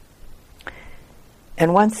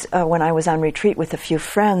 And once when I was on retreat with a few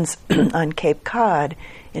friends on Cape Cod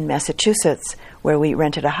in Massachusetts, where we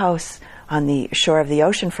rented a house on the shore of the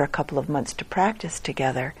ocean for a couple of months to practice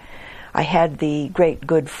together, I had the great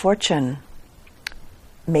good fortune,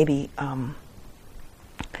 maybe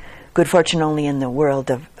good fortune only in the world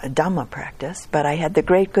of Dhamma practice, but I had the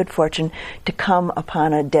great good fortune to come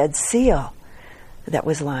upon a dead seal that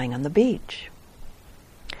was lying on the beach.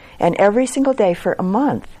 And every single day for a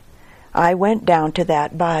month, I went down to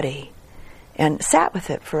that body and sat with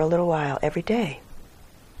it for a little while every day,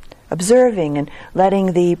 observing and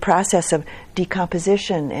letting the process of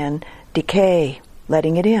decomposition and decay,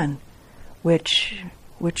 letting it in, which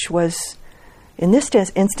was, in this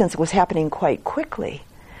instance, was happening quite quickly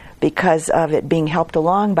because of it being helped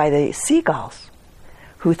along by the seagulls,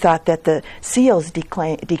 who thought that the seal's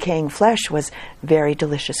decaying flesh was very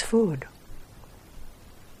delicious food.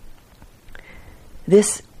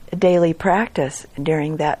 This daily practice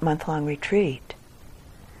during that month-long retreat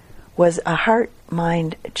was a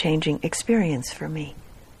heart-mind changing experience for me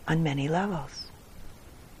on many levels.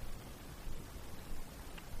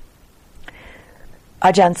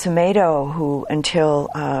 Ajahn Sumedho, who until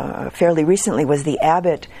fairly recently was the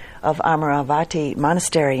abbot of Amaravati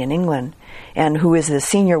Monastery in England, and who is the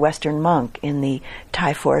senior Western monk in the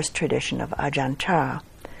Thai forest tradition of Ajahn Chah,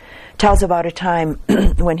 tells about a time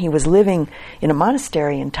when he was living in a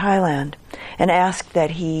monastery in Thailand and asked that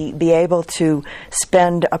he be able to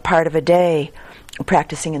spend a part of a day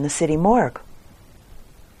practicing in the city morgue.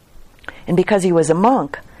 And because he was a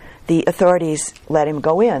monk, the authorities let him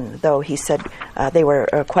go in, though he said they were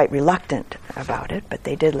quite reluctant about it, but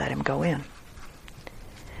they did let him go in.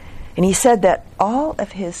 And he said that all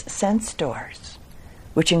of his sense doors,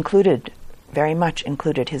 which very much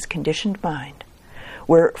included his conditioned mind,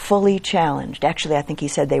 were fully challenged. Actually, I think he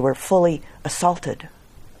said they were fully assaulted.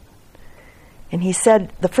 And he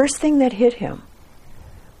said the first thing that hit him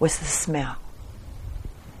was the smell,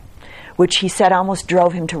 which he said almost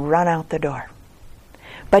drove him to run out the door.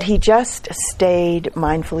 But he just stayed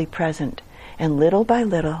mindfully present, and little by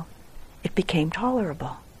little, it became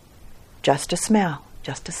tolerable. Just a smell,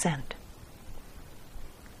 just a scent.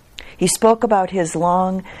 He spoke about his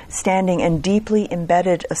long-standing and deeply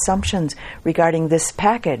embedded assumptions regarding this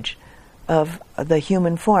package of the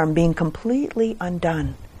human form being completely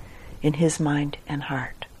undone in his mind and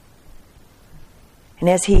heart. And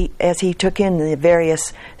as he took in the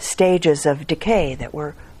various stages of decay that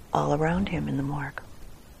were all around him in the morgue.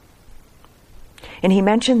 And he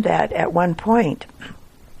mentioned that at one point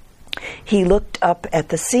he looked up at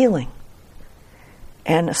the ceiling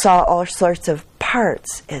and saw all sorts of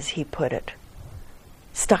parts, as he put it,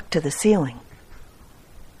 stuck to the ceiling.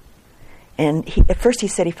 And at first he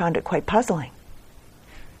said he found it quite puzzling.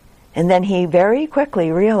 And then he very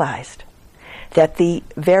quickly realized that the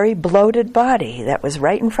very bloated body that was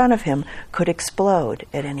right in front of him could explode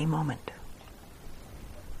at any moment,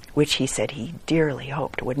 which he said he dearly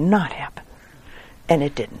hoped would not happen. And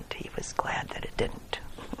it didn't. He was glad that it didn't.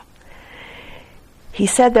 He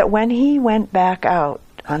said that when he went back out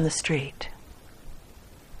on the street,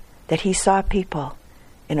 that he saw people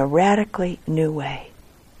in a radically new way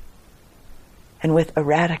and with a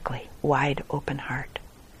radically wide open heart.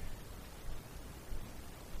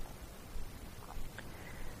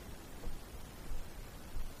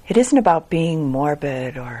 It isn't about being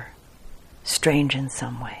morbid or strange in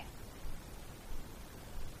some way.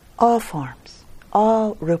 All forms,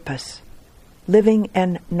 all rupas, living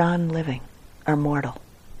and non-living, are mortal.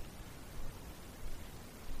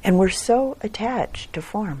 And we're so attached to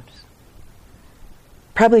forms.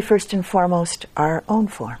 Probably first and foremost, our own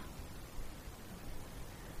form.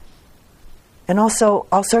 And also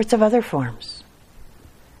all sorts of other forms.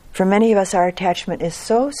 For many of us, our attachment is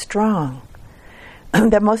so strong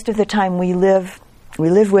that most of the time we live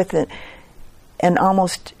with an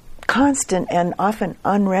almost constant and often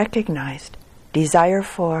unrecognized desire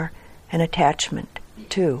for and attachment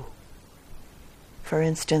to. For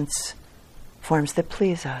instance, forms that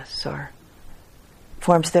please us, or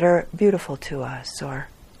forms that are beautiful to us, or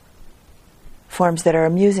forms that are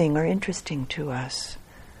amusing or interesting to us,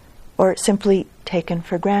 or simply taken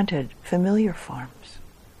for granted, familiar forms.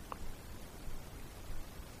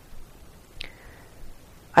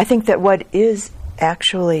 I think that what is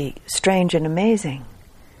actually strange and amazing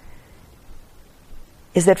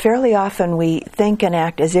is that fairly often we think and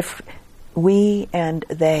act as if we and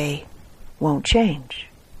they won't change,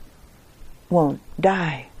 won't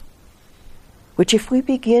die, which if we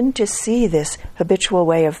begin to see this habitual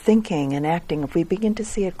way of thinking and acting, if we begin to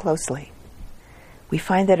see it closely, we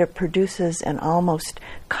find that it produces an almost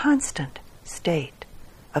constant state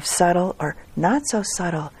of subtle or not so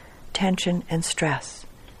subtle tension and stress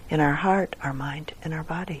in our heart, our mind, and our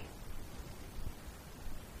body.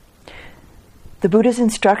 The Buddha's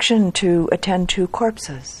instruction to attend to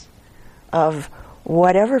corpses of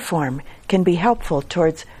whatever form can be helpful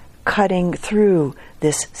towards cutting through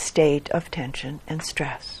this state of tension and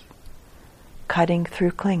stress, cutting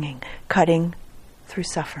through clinging, cutting through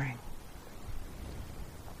suffering.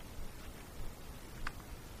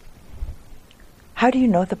 How do you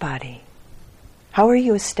know the body? How are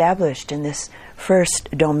you established in this first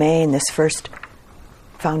domain, this first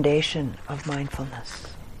foundation of mindfulness?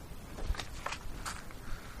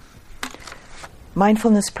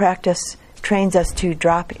 Mindfulness practice trains us to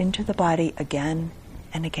drop into the body again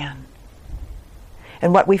and again.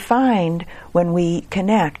 And what we find when we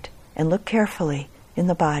connect and look carefully in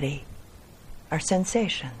the body are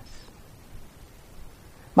sensations.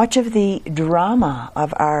 Much of the drama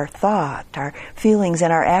of our thought, our feelings,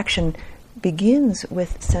 and our action begins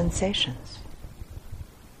with sensations.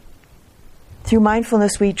 Through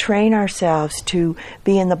mindfulness, we train ourselves to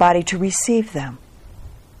be in the body, to receive them.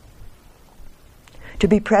 To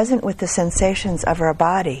be present with the sensations of our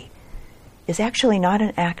body is actually not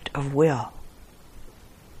an act of will.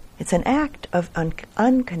 It's an act of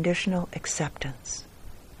unconditional acceptance,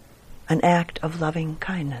 an act of loving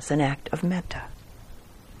kindness, an act of metta.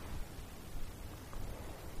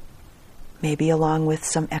 Maybe along with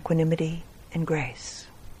some equanimity and grace.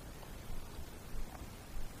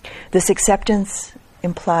 This acceptance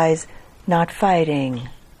implies not fighting,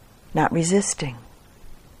 not resisting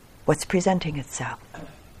what's presenting itself.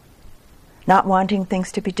 Not wanting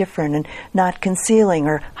things to be different and not concealing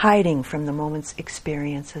or hiding from the moment's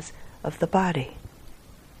experiences of the body.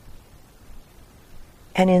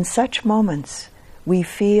 And in such moments, we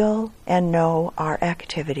feel and know our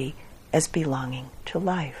activity as belonging to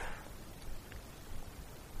life.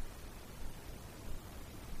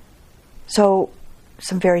 So,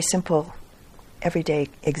 some very simple, everyday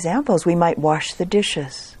examples. We might wash the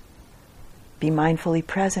dishes, be mindfully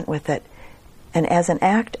present with it, and as an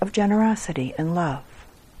act of generosity and love.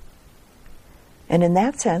 And in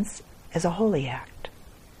that sense, as a holy act.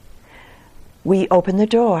 We open the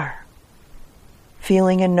door,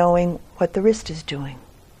 feeling and knowing what the wrist is doing.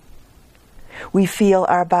 We feel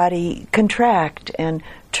our body contract and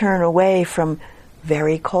turn away from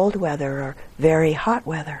very cold weather or very hot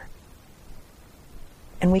weather.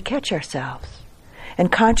 And we catch ourselves,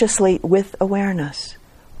 and consciously, with awareness,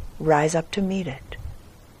 rise up to meet it.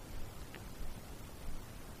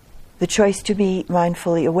 The choice to be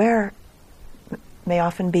mindfully aware may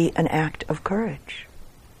often be an act of courage.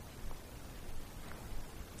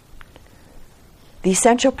 The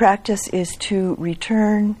essential practice is to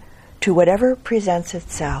return to whatever presents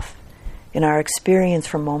itself in our experience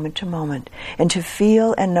from moment to moment, and to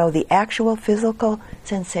feel and know the actual physical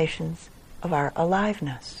sensations of our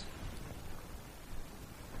aliveness.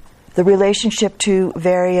 The relationship to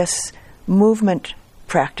various movement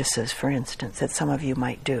practices, for instance, that some of you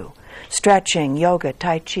might do. Stretching, yoga,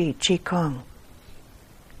 tai chi, qigong.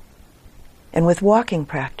 And with walking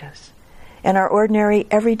practice and our ordinary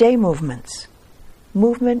everyday movements.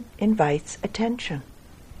 Movement invites attention.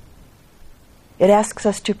 It asks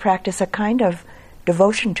us to practice a kind of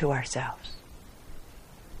devotion to ourselves.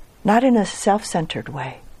 Not in a self-centered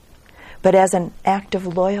way, but as an act of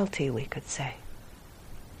loyalty, we could say.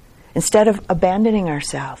 Instead of abandoning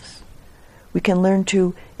ourselves, we can learn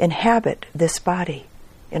to inhabit this body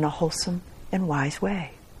in a wholesome and wise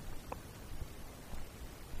way.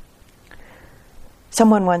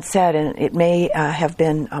 Someone once said, and it may have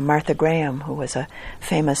been Martha Graham, who was a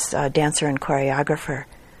famous dancer and choreographer,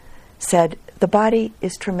 said, "The body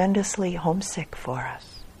is tremendously homesick for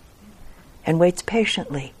us and waits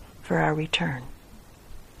patiently for our return."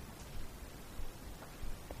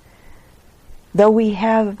 Though we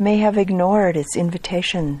may have ignored its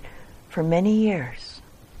invitation for many years,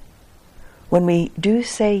 when we do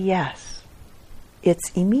say yes,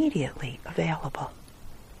 it's immediately available,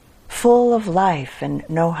 full of life and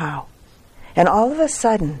know-how. And all of a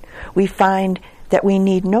sudden, we find that we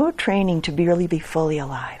need no training to really be fully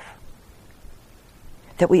alive,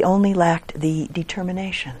 that we only lacked the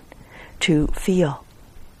determination to feel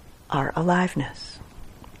our aliveness.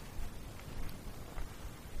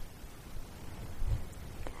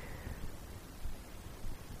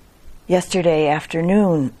 Yesterday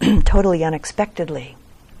afternoon, totally unexpectedly,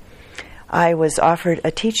 I was offered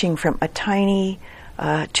a teaching from a tiny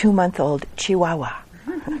 2-month-old Chihuahua.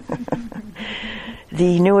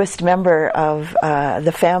 the newest member of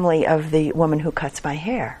the family of the woman who cuts my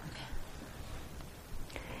hair.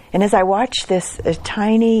 And as I watched this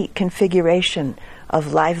tiny configuration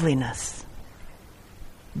of liveliness,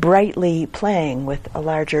 brightly playing with a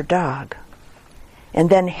larger dog, and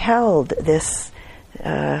then held this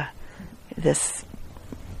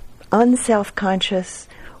unself-conscious,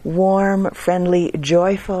 warm, friendly,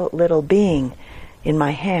 joyful little being in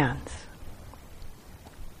my hands,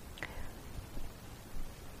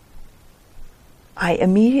 I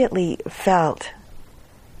immediately felt,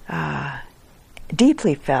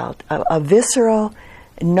 deeply felt, a visceral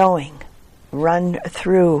knowing run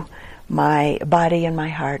through my body and my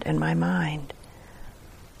heart and my mind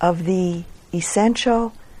of the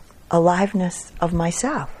essential aliveness of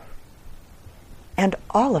myself and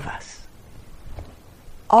all of us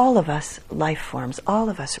life forms, all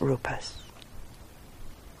of us rupas.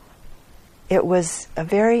 It was a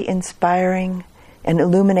very inspiring and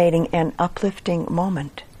illuminating and uplifting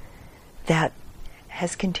moment that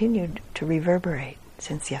has continued to reverberate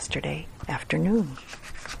since yesterday afternoon.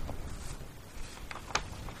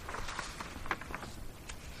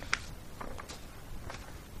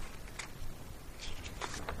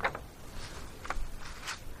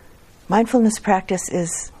 Mindfulness practice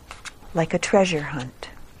is like a treasure hunt.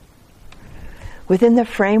 Within the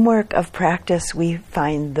framework of practice, we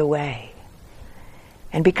find the way.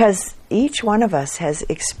 And because each one of us has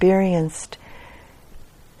experienced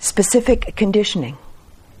specific conditioning,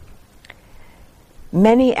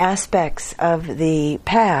 many aspects of the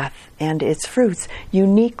path and its fruits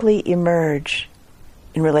uniquely emerge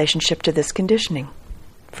in relationship to this conditioning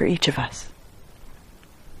for each of us.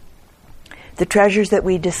 The treasures that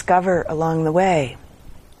we discover along the way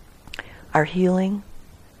are healing,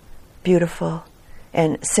 beautiful,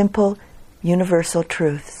 and simple universal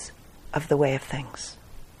truths of the way of things.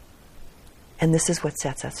 And this is what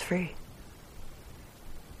sets us free.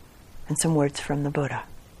 And some words from the Buddha.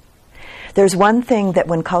 There's one thing that,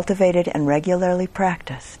 when cultivated and regularly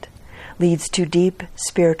practiced, leads to deep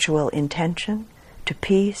spiritual intention, to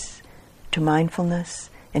peace, to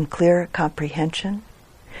mindfulness and clear comprehension,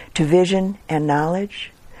 to vision and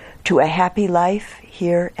knowledge, to a happy life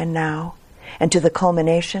here and now, and to the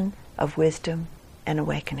culmination of wisdom and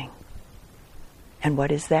awakening. And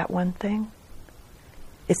what is that one thing?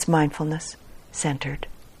 It's mindfulness centered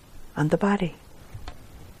on the body.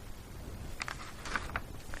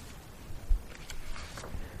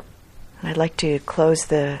 And I'd like to close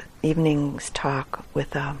the evening's talk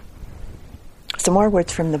with some more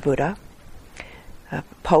words from the Buddha, a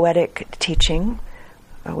poetic teaching,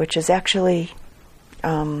 which is actually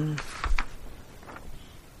a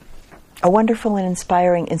wonderful and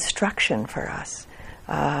inspiring instruction for us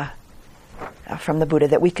from the Buddha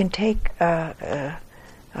that we can take,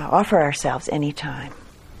 offer ourselves anytime.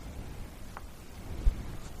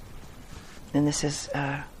 And this is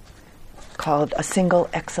called A Single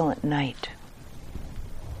Excellent Night.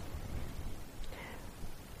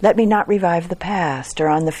 Let me not revive the past, or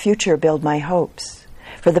on the future build my hopes,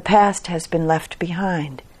 for the past has been left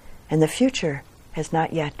behind, and the future has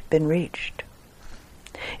not yet been reached.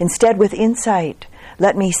 Instead, with insight,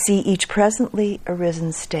 let me see each presently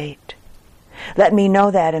arisen state. Let me know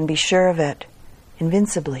that and be sure of it,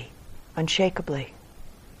 invincibly, unshakably.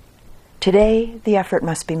 Today, the effort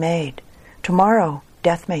must be made. Tomorrow,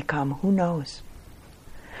 death may come, who knows?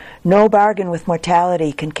 No bargain with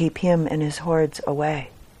mortality can keep him and his hordes away.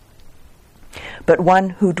 But one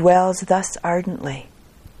who dwells thus ardently,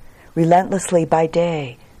 relentlessly by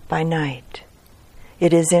day, by night,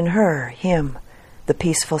 it is in her, him, the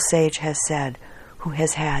peaceful sage has said, who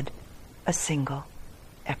has had a single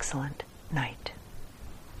excellent night.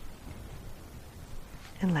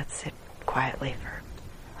 And let's sit quietly for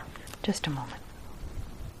just a moment.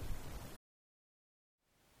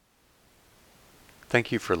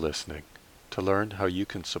 Thank you for listening. To learn how you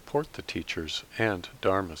can support the teachers and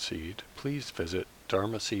Dharma Seed, please visit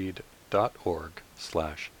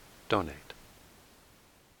dharmaseed.org/donate.